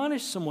can't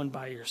admonish someone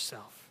by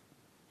yourself.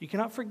 You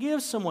cannot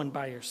forgive someone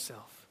by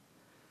yourself.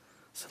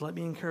 So let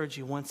me encourage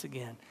you once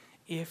again.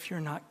 If you're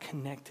not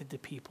connected to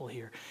people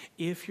here,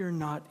 if you're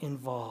not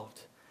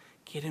involved,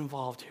 get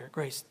involved here at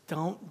Grace.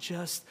 Don't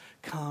just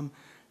come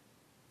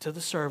to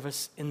the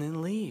service and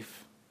then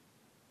leave.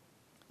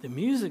 The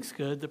music's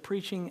good, the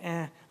preaching,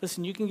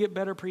 Listen, you can get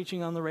better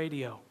preaching on the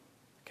radio,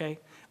 okay?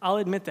 I'll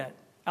admit that.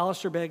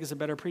 Alistair Begg is a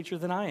better preacher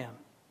than I am.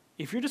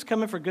 If you're just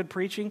coming for good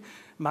preaching,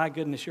 my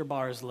goodness, your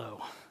bar is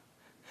low.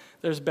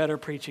 There's better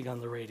preaching on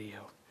the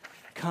radio.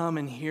 Come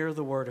and hear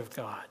the Word of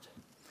God.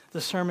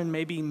 The sermon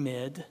may be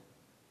mid,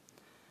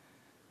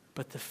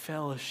 but the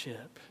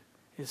fellowship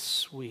is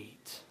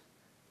sweet.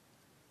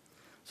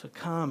 So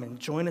come and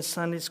join a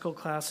Sunday school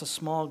class, a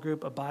small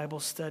group, a Bible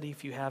study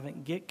if you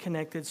haven't. Get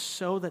connected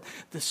so that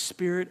the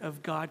Spirit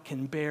of God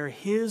can bear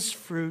His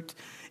fruit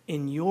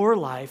in your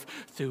life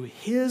through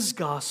His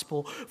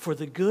gospel for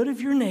the good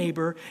of your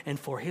neighbor and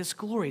for His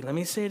glory. Let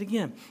me say it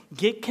again.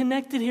 Get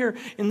connected here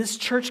in this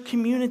church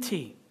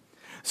community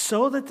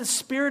so that the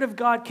Spirit of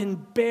God can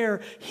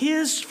bear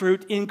His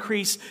fruit,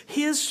 increase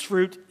His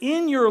fruit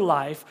in your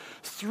life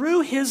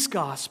through His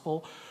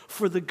gospel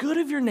for the good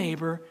of your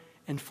neighbor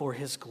and for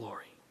His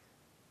glory.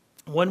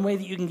 One way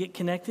that you can get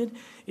connected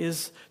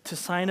is to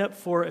sign up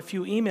for a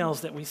few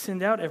emails that we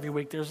send out every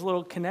week. There's a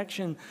little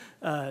connection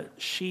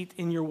sheet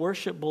in your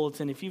worship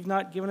bulletin. If you've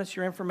not given us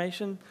your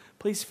information,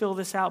 please fill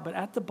this out. But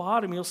at the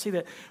bottom, you'll see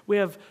that we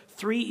have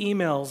 3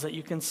 emails that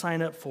you can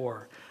sign up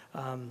for.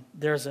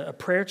 There's a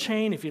prayer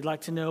chain if you'd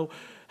like to know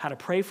how to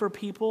pray for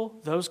people.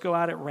 Those go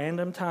out at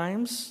random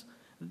times.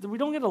 We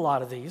don't get a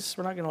lot of these.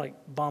 We're not going to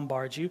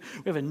bombard you.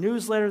 We have a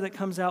newsletter that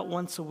comes out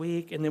once a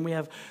week, and then we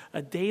have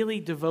a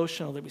daily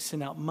devotional that we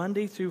send out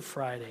Monday through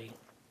Friday.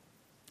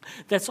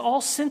 That's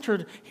all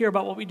centered here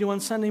about what we do on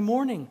Sunday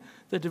morning.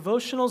 The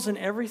devotionals and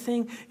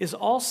everything is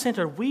all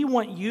centered. We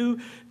want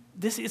you,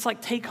 it's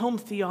like take-home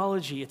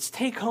theology. It's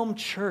take-home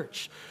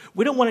church.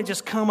 We don't want to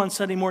just come on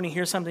Sunday morning,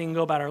 hear something, and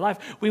go about our life.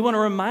 We want to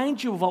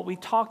remind you of what we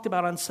talked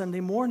about on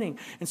Sunday morning.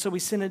 And so we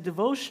send a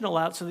devotional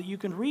out so that you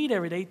can read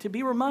every day to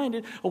be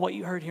reminded of what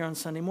you heard here on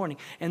Sunday morning.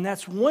 And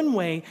that's one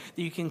way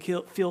that you can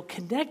feel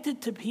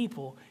connected to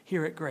people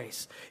here at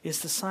Grace,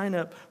 is to sign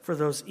up for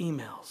those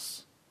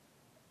emails.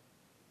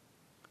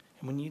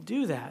 And when you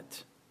do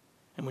that,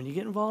 and when you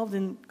get involved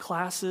in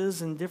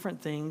classes and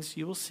different things,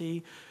 you will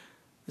see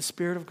the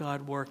Spirit of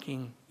God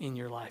working in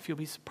your life. You'll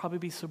probably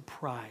be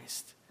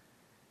surprised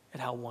at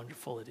how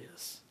wonderful it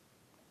is.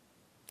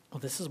 Well,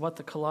 this is what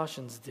the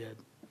Colossians did.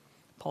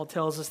 Paul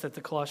tells us that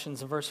the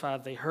Colossians in verse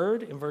 5, they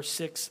heard. In verse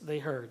 6, they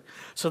heard.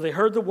 So they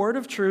heard the word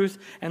of truth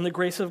and the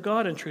grace of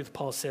God in truth,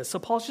 Paul says. So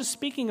Paul's just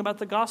speaking about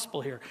the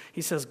gospel here.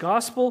 He says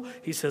gospel,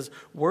 he says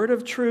word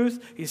of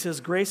truth, he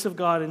says grace of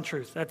God in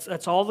truth.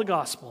 That's all the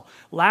gospel.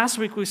 Last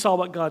week we saw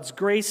what God's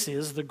grace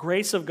is, the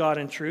grace of God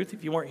in truth.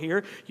 If you weren't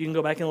here, you can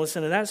go back and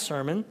listen to that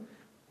sermon.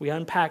 We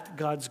unpacked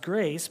God's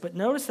grace, but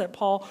notice that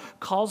Paul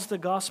calls the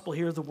gospel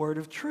here the word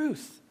of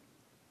truth.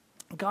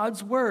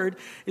 God's word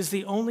is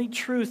the only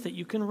truth that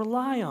you can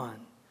rely on.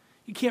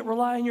 You can't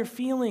rely on your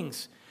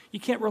feelings. You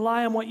can't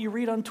rely on what you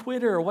read on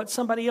Twitter or what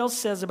somebody else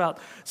says about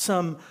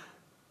some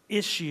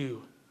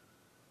issue,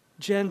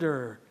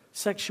 gender,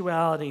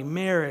 sexuality,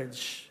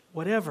 marriage,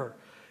 whatever.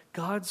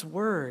 God's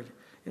word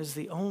is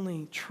the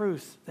only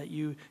truth that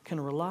you can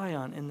rely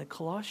on. And the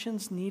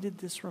Colossians needed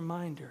this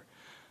reminder.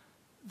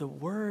 The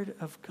word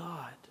of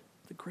God,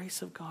 the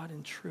grace of God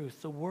in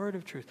truth, the word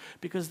of truth,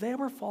 because they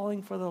were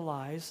falling for the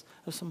lies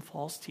of some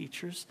false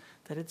teachers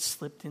that had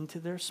slipped into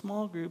their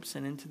small groups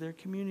and into their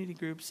community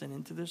groups and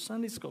into their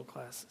Sunday school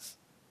classes.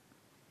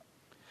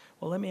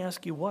 Well, let me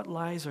ask you, what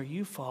lies are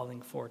you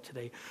falling for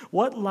today?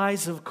 What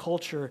lies of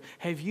culture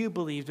have you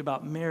believed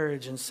about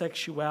marriage and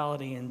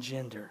sexuality and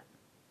gender?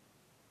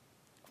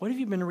 What have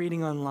you been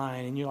reading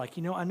online and you're like,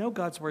 I know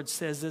God's word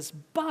says this,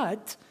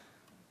 but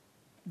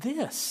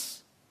this.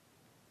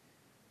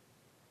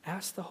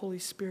 Ask the Holy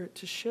Spirit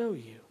to show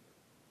you.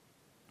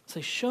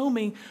 Say, show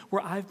me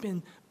where I've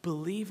been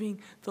believing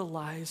the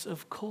lies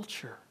of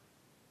culture.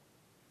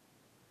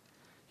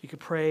 You could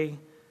pray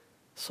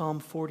Psalm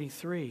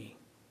 43.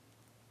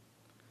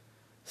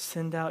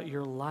 Send out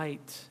your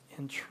light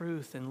and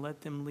truth and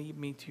let them lead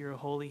me to your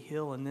holy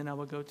hill, and then I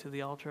will go to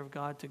the altar of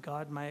God, to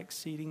God my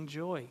exceeding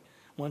joy.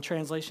 One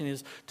translation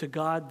is, to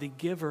God the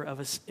giver of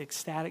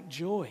ecstatic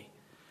joy.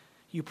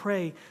 You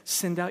pray,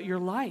 send out your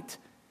light,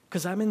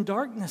 because I'm in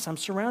darkness. I'm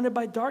surrounded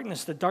by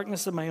darkness, the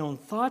darkness of my own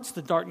thoughts,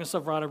 the darkness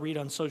of what I read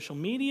on social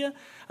media.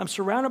 I'm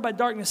surrounded by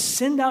darkness.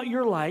 Send out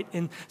your light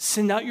and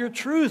send out your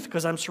truth,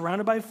 because I'm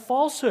surrounded by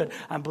falsehood.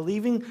 I'm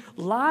believing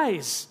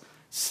lies.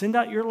 Send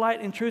out your light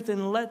and truth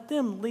and let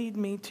them lead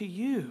me to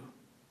you,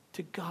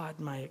 to God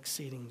my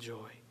exceeding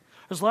joy.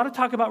 There's a lot of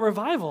talk about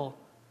revival,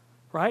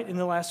 right, in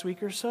the last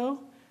week or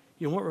so.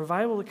 You want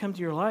revival to come to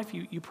your life,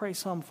 you pray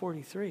Psalm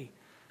 43.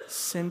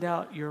 Send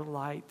out your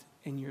light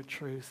and your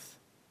truth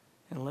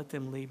and let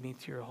them lead me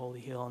to your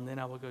holy hill, and then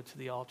I will go to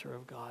the altar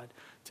of God,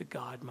 to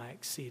God my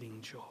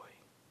exceeding joy.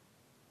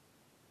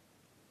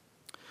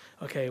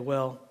 Okay,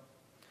 well,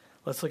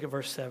 let's look at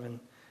verse 7.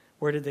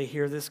 Where did they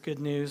hear this good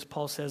news?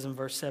 Paul says in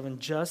verse 7,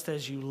 just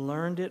as you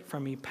learned it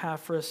from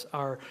Epaphras,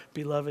 our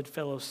beloved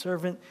fellow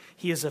servant,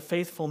 he is a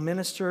faithful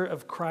minister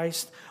of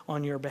Christ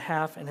on your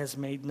behalf and has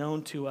made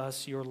known to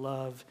us your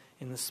love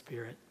in the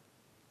Spirit.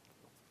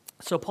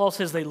 So Paul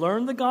says they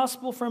learned the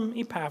gospel from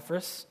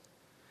Epaphras.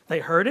 They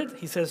heard it.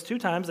 He says 2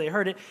 times they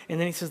heard it, and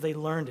then he says they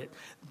learned it.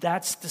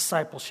 That's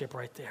discipleship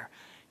right there.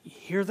 You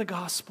hear the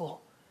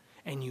gospel,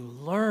 and you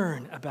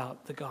learn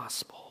about the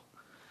gospel.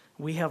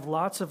 We have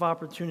lots of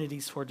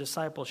opportunities for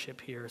discipleship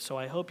here, so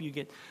I hope you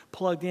get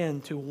plugged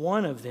into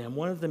one of them,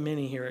 one of the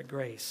many here at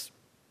Grace,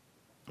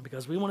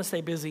 because we want to stay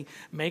busy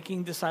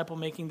making disciples.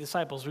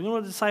 We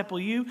want to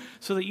disciple you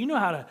so that you know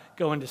how to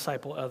go and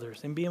disciple others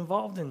and be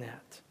involved in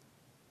that.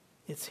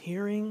 It's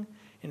hearing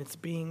and it's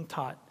being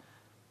taught.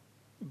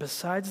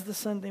 Besides the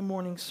Sunday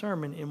morning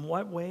sermon, in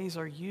what ways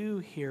are you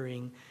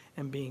hearing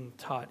and being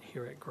taught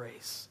here at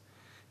Grace?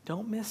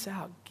 Don't miss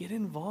out. Get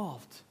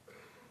involved.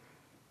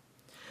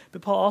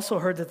 But Paul also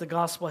heard that the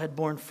gospel had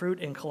borne fruit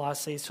in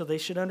Colossae, so they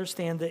should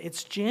understand that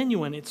it's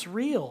genuine, it's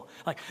real.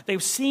 Like,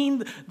 they've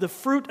seen the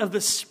fruit of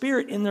the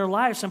Spirit in their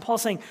lives. And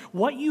Paul's saying,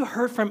 what you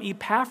heard from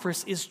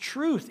Epaphras is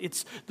truth.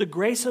 It's the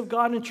grace of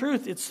God and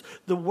truth. It's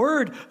the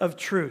word of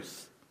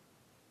truth.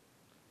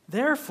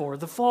 Therefore,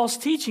 the false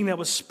teaching that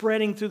was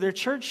spreading through their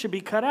church should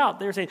be cut out.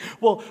 They're saying,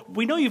 well,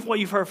 we know what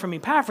you've heard from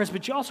Epaphras,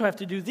 but you also have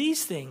to do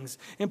these things.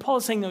 And Paul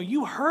is saying, no,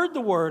 you heard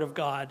the word of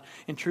God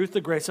in truth,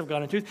 the grace of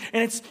God in truth,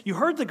 and you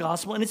heard the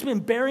gospel, and it's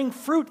been bearing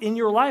fruit in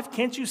your life.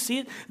 Can't you see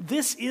it?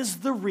 This is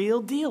the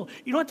real deal.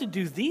 You don't have to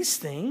do these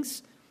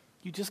things.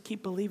 You just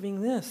keep believing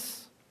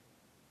this.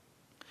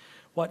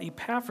 What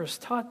Epaphras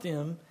taught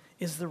them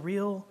is the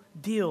real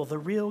deal, the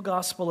real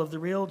gospel of the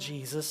real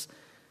Jesus,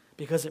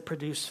 because it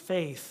produced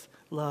faith,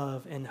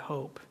 love, and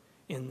hope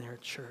in their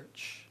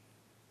church.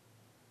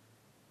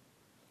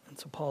 And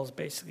so Paul's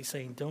basically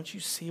saying, don't you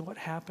see what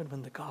happened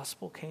when the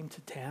gospel came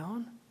to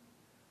town?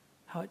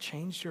 How it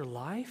changed your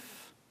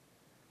life?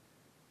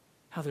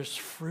 How there's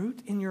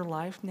fruit in your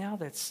life now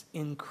that's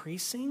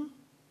increasing?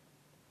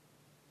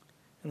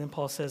 And then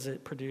Paul says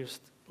it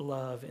produced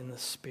love in the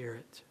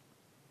Spirit.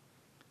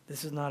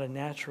 This is not a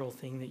natural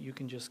thing that you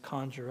can just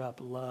conjure up,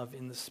 love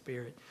in the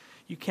Spirit.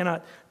 You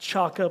cannot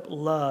chalk up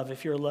love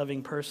if you're a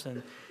loving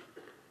person.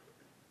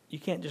 You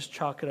can't just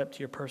chalk it up to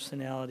your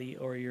personality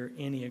or your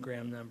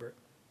Enneagram number.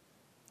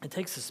 It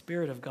takes the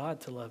Spirit of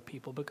God to love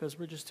people because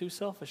we're just too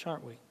selfish,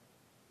 aren't we?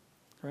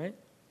 Right?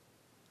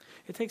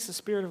 It takes the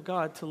Spirit of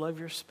God to love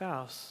your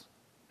spouse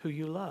who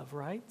you love,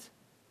 right?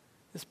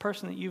 This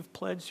person that you've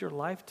pledged your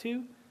life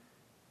to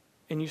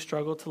and you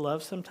struggle to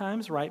love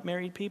sometimes, right,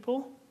 married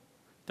people?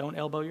 Don't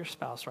elbow your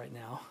spouse right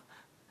now.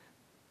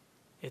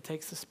 It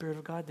takes the Spirit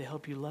of God to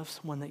help you love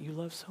someone that you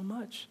love so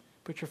much,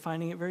 but you're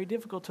finding it very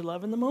difficult to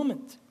love in the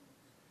moment.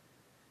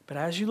 But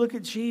as you look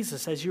at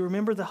Jesus, as you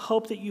remember the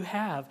hope that you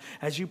have,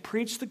 as you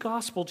preach the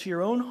gospel to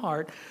your own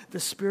heart, the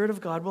Spirit of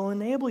God will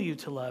enable you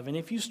to love. And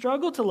if you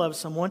struggle to love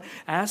someone,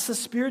 ask the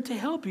Spirit to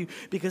help you,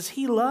 because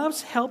He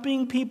loves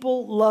helping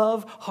people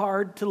love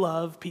hard to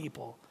love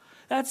people.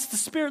 The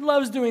Spirit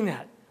loves doing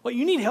that. Well,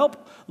 you need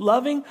help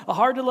loving a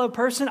hard-to-love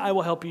person, I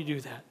will help you do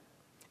that.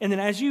 And then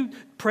as you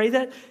pray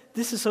that,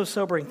 this is so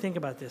sobering. Think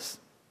about this.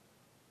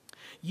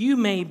 You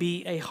may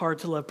be a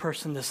hard-to-love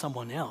person to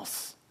someone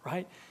else,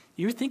 right?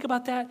 You ever think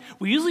about that?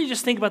 We usually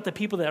just think about the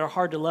people that are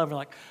hard to love. We're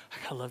like,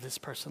 I gotta love this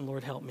person.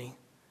 Lord, help me.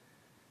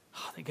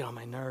 Oh, they get on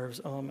my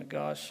nerves. Oh, my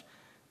gosh.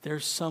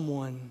 There's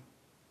someone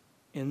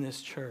in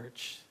this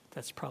church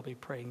that's probably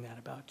praying that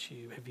about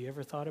you. Have you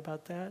ever thought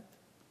about that?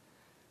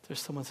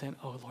 There's someone saying,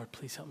 oh, Lord,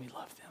 please help me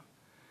love them.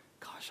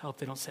 Gosh, I hope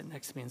they don't sit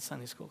next to me in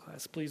Sunday school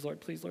class. Please, Lord,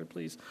 please, Lord,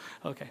 please.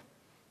 Okay.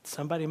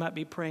 Somebody might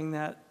be praying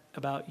that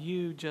about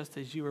you just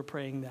as you were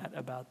praying that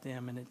about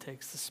them, and it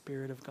takes the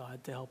Spirit of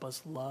God to help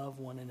us love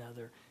one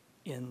another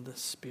in the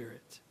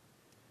Spirit.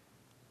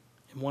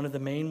 And one of the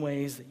main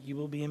ways that you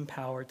will be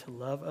empowered to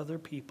love other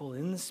people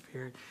in the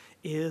Spirit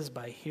is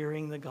by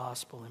hearing the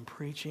gospel and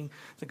preaching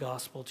the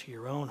gospel to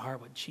your own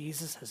heart, what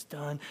Jesus has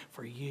done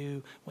for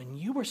you when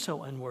you were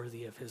so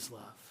unworthy of His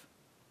love.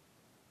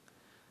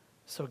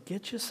 So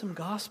get you some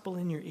gospel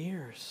in your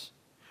ears.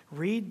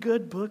 Read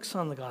good books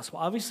on the gospel.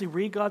 Obviously,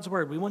 read God's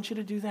word. We want you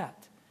to do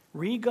that.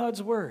 Read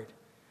God's word.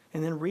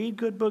 And then read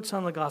good books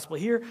on the gospel.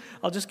 Here,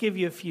 I'll just give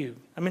you a few.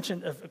 I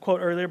mentioned a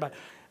quote earlier by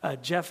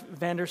Jeff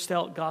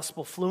Vanderstelt,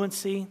 Gospel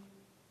Fluency.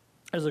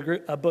 There's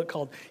a book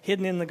called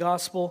Hidden in the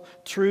Gospel,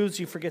 Truths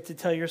You Forget to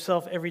Tell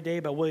Yourself Every Day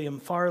by William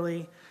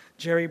Farley.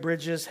 Jerry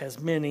Bridges has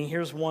many.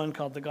 Here's one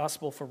called The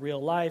Gospel for Real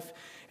Life.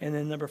 And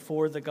then number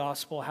 4, The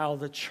Gospel, How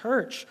the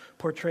Church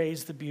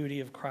Portrays the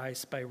Beauty of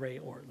Christ by Ray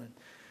Ortlund.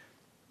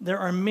 There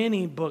are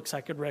many books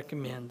I could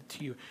recommend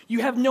to you. You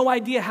have no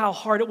idea how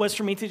hard it was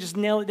for me to just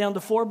nail it down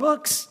to 4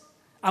 books.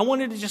 I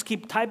wanted to just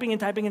keep typing and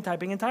typing and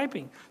typing and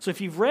typing. So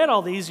if you've read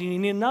all these and you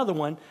need another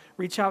one,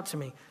 reach out to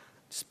me.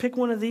 Just pick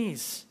one of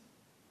these.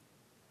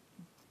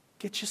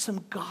 Get you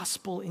some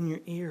gospel in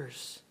your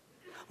ears.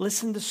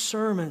 Listen to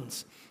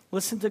sermons.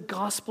 Listen to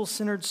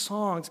gospel-centered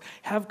songs.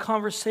 Have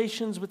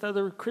conversations with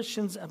other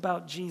Christians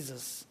about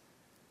Jesus.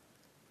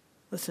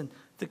 Listen,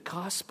 the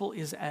gospel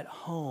is at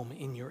home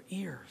in your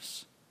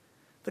ears.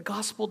 The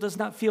gospel does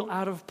not feel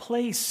out of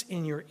place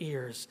in your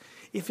ears.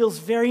 It feels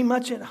very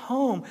much at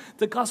home.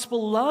 The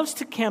gospel loves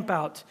to camp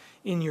out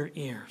in your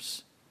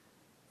ears.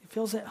 It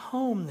feels at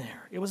home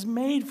there. It was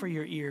made for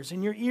your ears,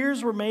 and your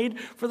ears were made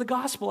for the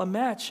gospel, a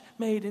match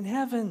made in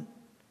heaven.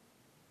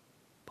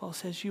 Paul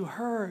says, you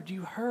heard,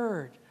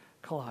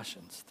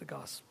 Colossians, the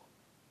gospel.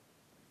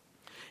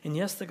 And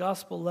yes, the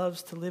gospel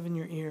loves to live in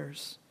your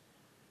ears.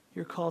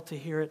 You're called to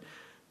hear it,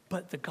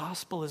 but the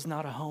gospel is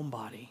not a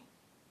homebody.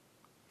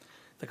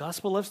 The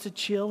gospel loves to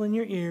chill in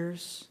your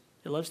ears.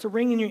 It loves to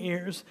ring in your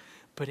ears,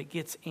 but it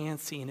gets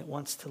antsy and it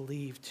wants to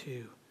leave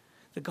too.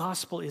 The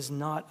gospel is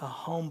not a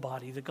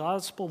homebody. The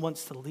gospel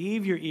wants to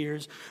leave your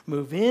ears,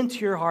 move into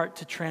your heart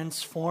to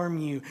transform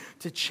you,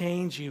 to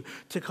change you,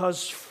 to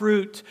cause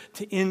fruit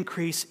to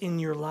increase in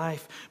your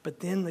life.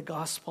 But then the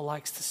gospel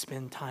likes to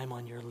spend time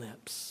on your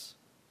lips.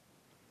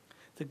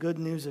 The good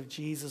news of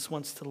Jesus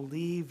wants to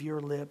leave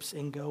your lips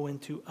and go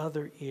into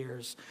other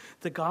ears.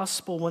 The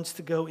gospel wants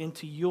to go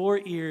into your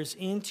ears,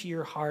 into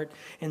your heart,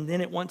 and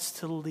then it wants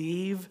to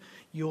leave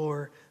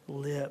your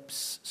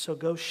lips. So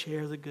go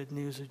share the good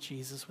news of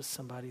Jesus with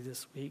somebody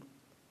this week.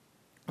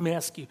 Let me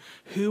ask you,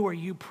 who are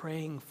you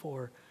praying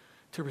for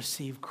to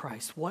receive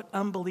Christ? What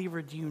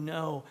unbeliever do you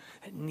know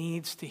that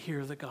needs to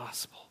hear the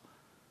gospel?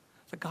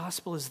 The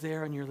gospel is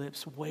there on your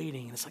lips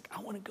waiting. And it's like,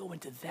 I want to go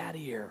into that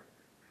ear.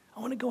 I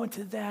want to go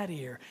into that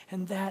ear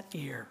and that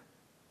ear.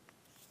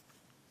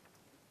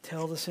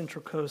 Tell the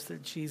Central Coast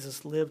that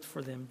Jesus lived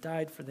for them,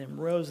 died for them,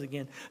 rose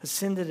again,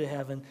 ascended to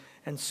heaven,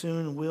 and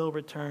soon will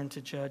return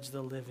to judge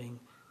the living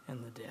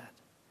and the dead.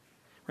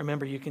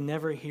 Remember, you can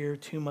never hear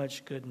too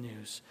much good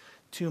news,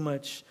 too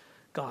much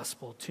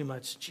gospel, too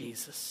much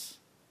Jesus.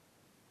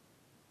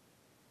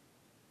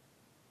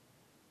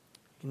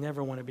 You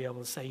never want to be able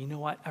to say, you know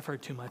what, I've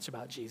heard too much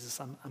about Jesus.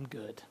 I'm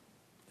good.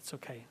 It's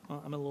okay.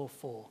 Well, I'm a little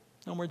full.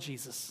 No more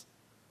Jesus.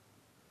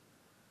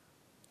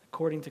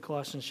 According to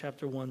Colossians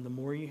chapter 1, the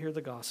more you hear the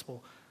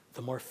gospel,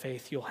 the more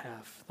faith you'll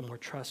have, the more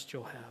trust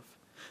you'll have,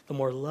 the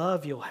more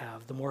love you'll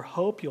have, the more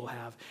hope you'll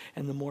have,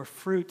 and the more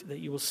fruit that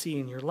you will see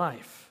in your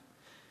life.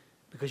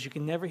 Because you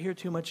can never hear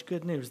too much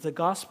good news. The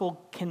gospel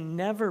can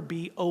never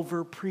be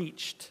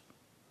over-preached.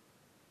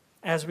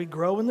 As we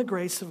grow in the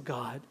grace of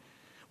God,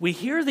 we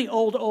hear the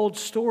old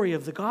story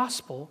of the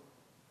gospel,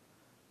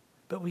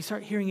 but we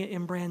start hearing it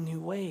in brand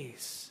new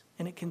ways.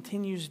 And it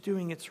continues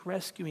doing its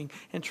rescuing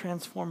and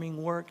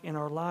transforming work in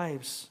our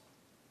lives.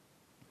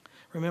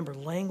 Remember,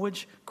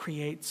 language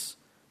creates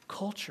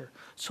culture.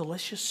 So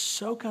let's just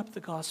soak up the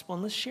gospel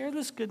and let's share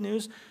this good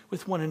news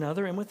with one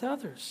another and with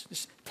others.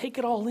 Just take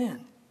it all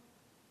in.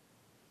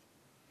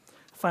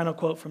 Final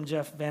quote from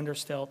Jeff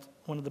Vanderstelt,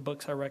 one of the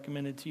books I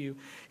recommended to you.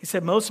 He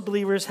said, most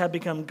believers have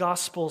become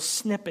gospel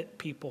snippet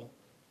people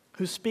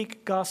who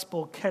speak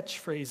gospel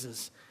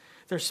catchphrases.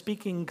 They're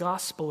speaking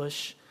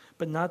gospelish,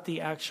 but not the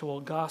actual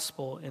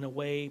gospel in a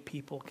way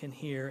people can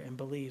hear and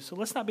believe. So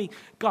let's not be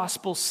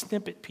gospel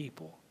snippet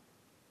people.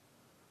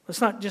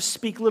 Let's not just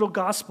speak little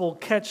gospel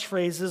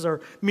catchphrases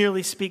or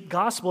merely speak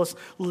gospel.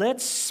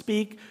 Let's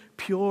speak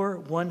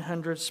pure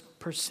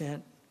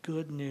 100%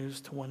 good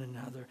news to one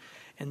another.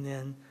 And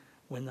then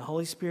when the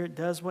Holy Spirit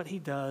does what he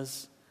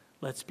does,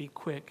 let's be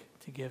quick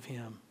to give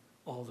him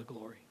all the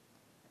glory.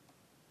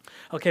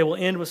 Okay, we'll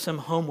end with some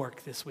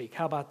homework this week.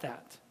 How about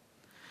that?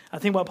 I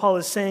think what Paul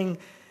is saying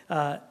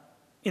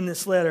in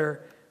this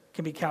letter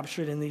can be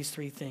captured in these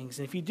 3 things.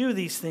 And if you do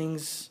these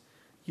things,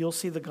 you'll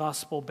see the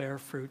gospel bear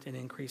fruit and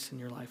increase in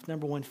your life.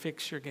 Number 1,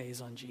 fix your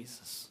gaze on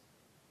Jesus.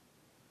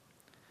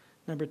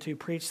 Number 2,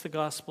 preach the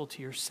gospel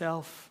to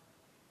yourself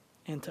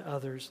and to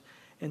others.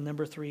 And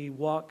number 3,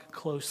 walk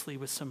closely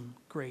with some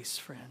grace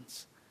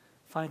friends.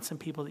 Find some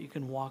people that you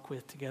can walk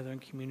with together in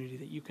community,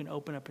 that you can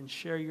open up and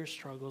share your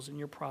struggles and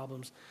your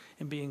problems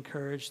and be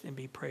encouraged and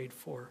be prayed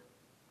for.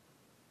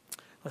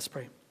 Let's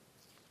pray.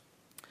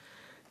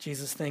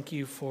 Jesus, thank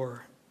you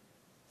for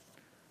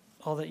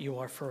all that you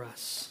are for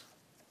us.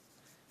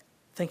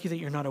 Thank you that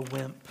you're not a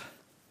wimp.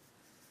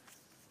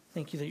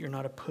 Thank you that you're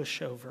not a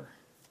pushover.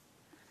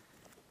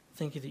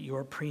 thank you that you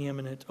are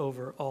preeminent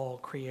over all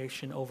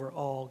creation, over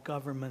all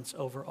governments,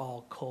 over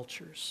all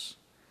cultures.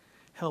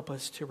 Help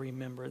us to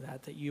remember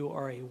that you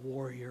are a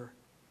warrior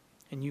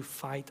and you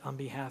fight on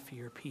behalf of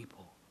your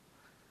people.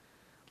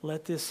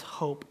 Let this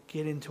hope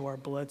get into our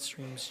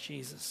bloodstreams,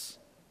 Jesus,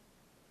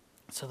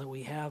 so that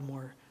we have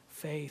more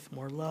faith,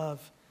 more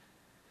love,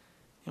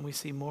 and we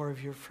see more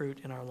of your fruit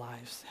in our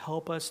lives.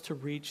 Help us to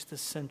reach the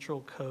Central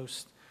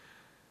Coast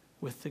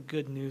with the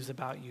good news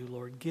about you,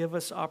 Lord. Give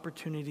us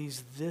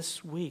opportunities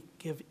this week.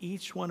 Give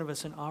each one of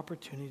us an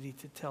opportunity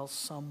to tell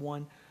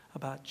someone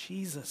about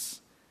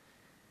Jesus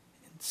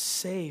and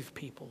save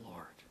people,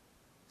 Lord.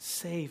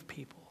 Save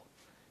people.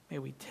 May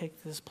we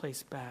take this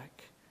place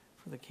back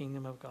for the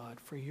kingdom of God,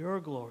 for your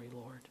glory,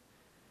 Lord,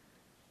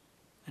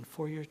 and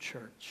for your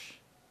church.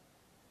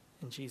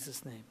 In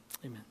Jesus' name,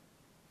 amen.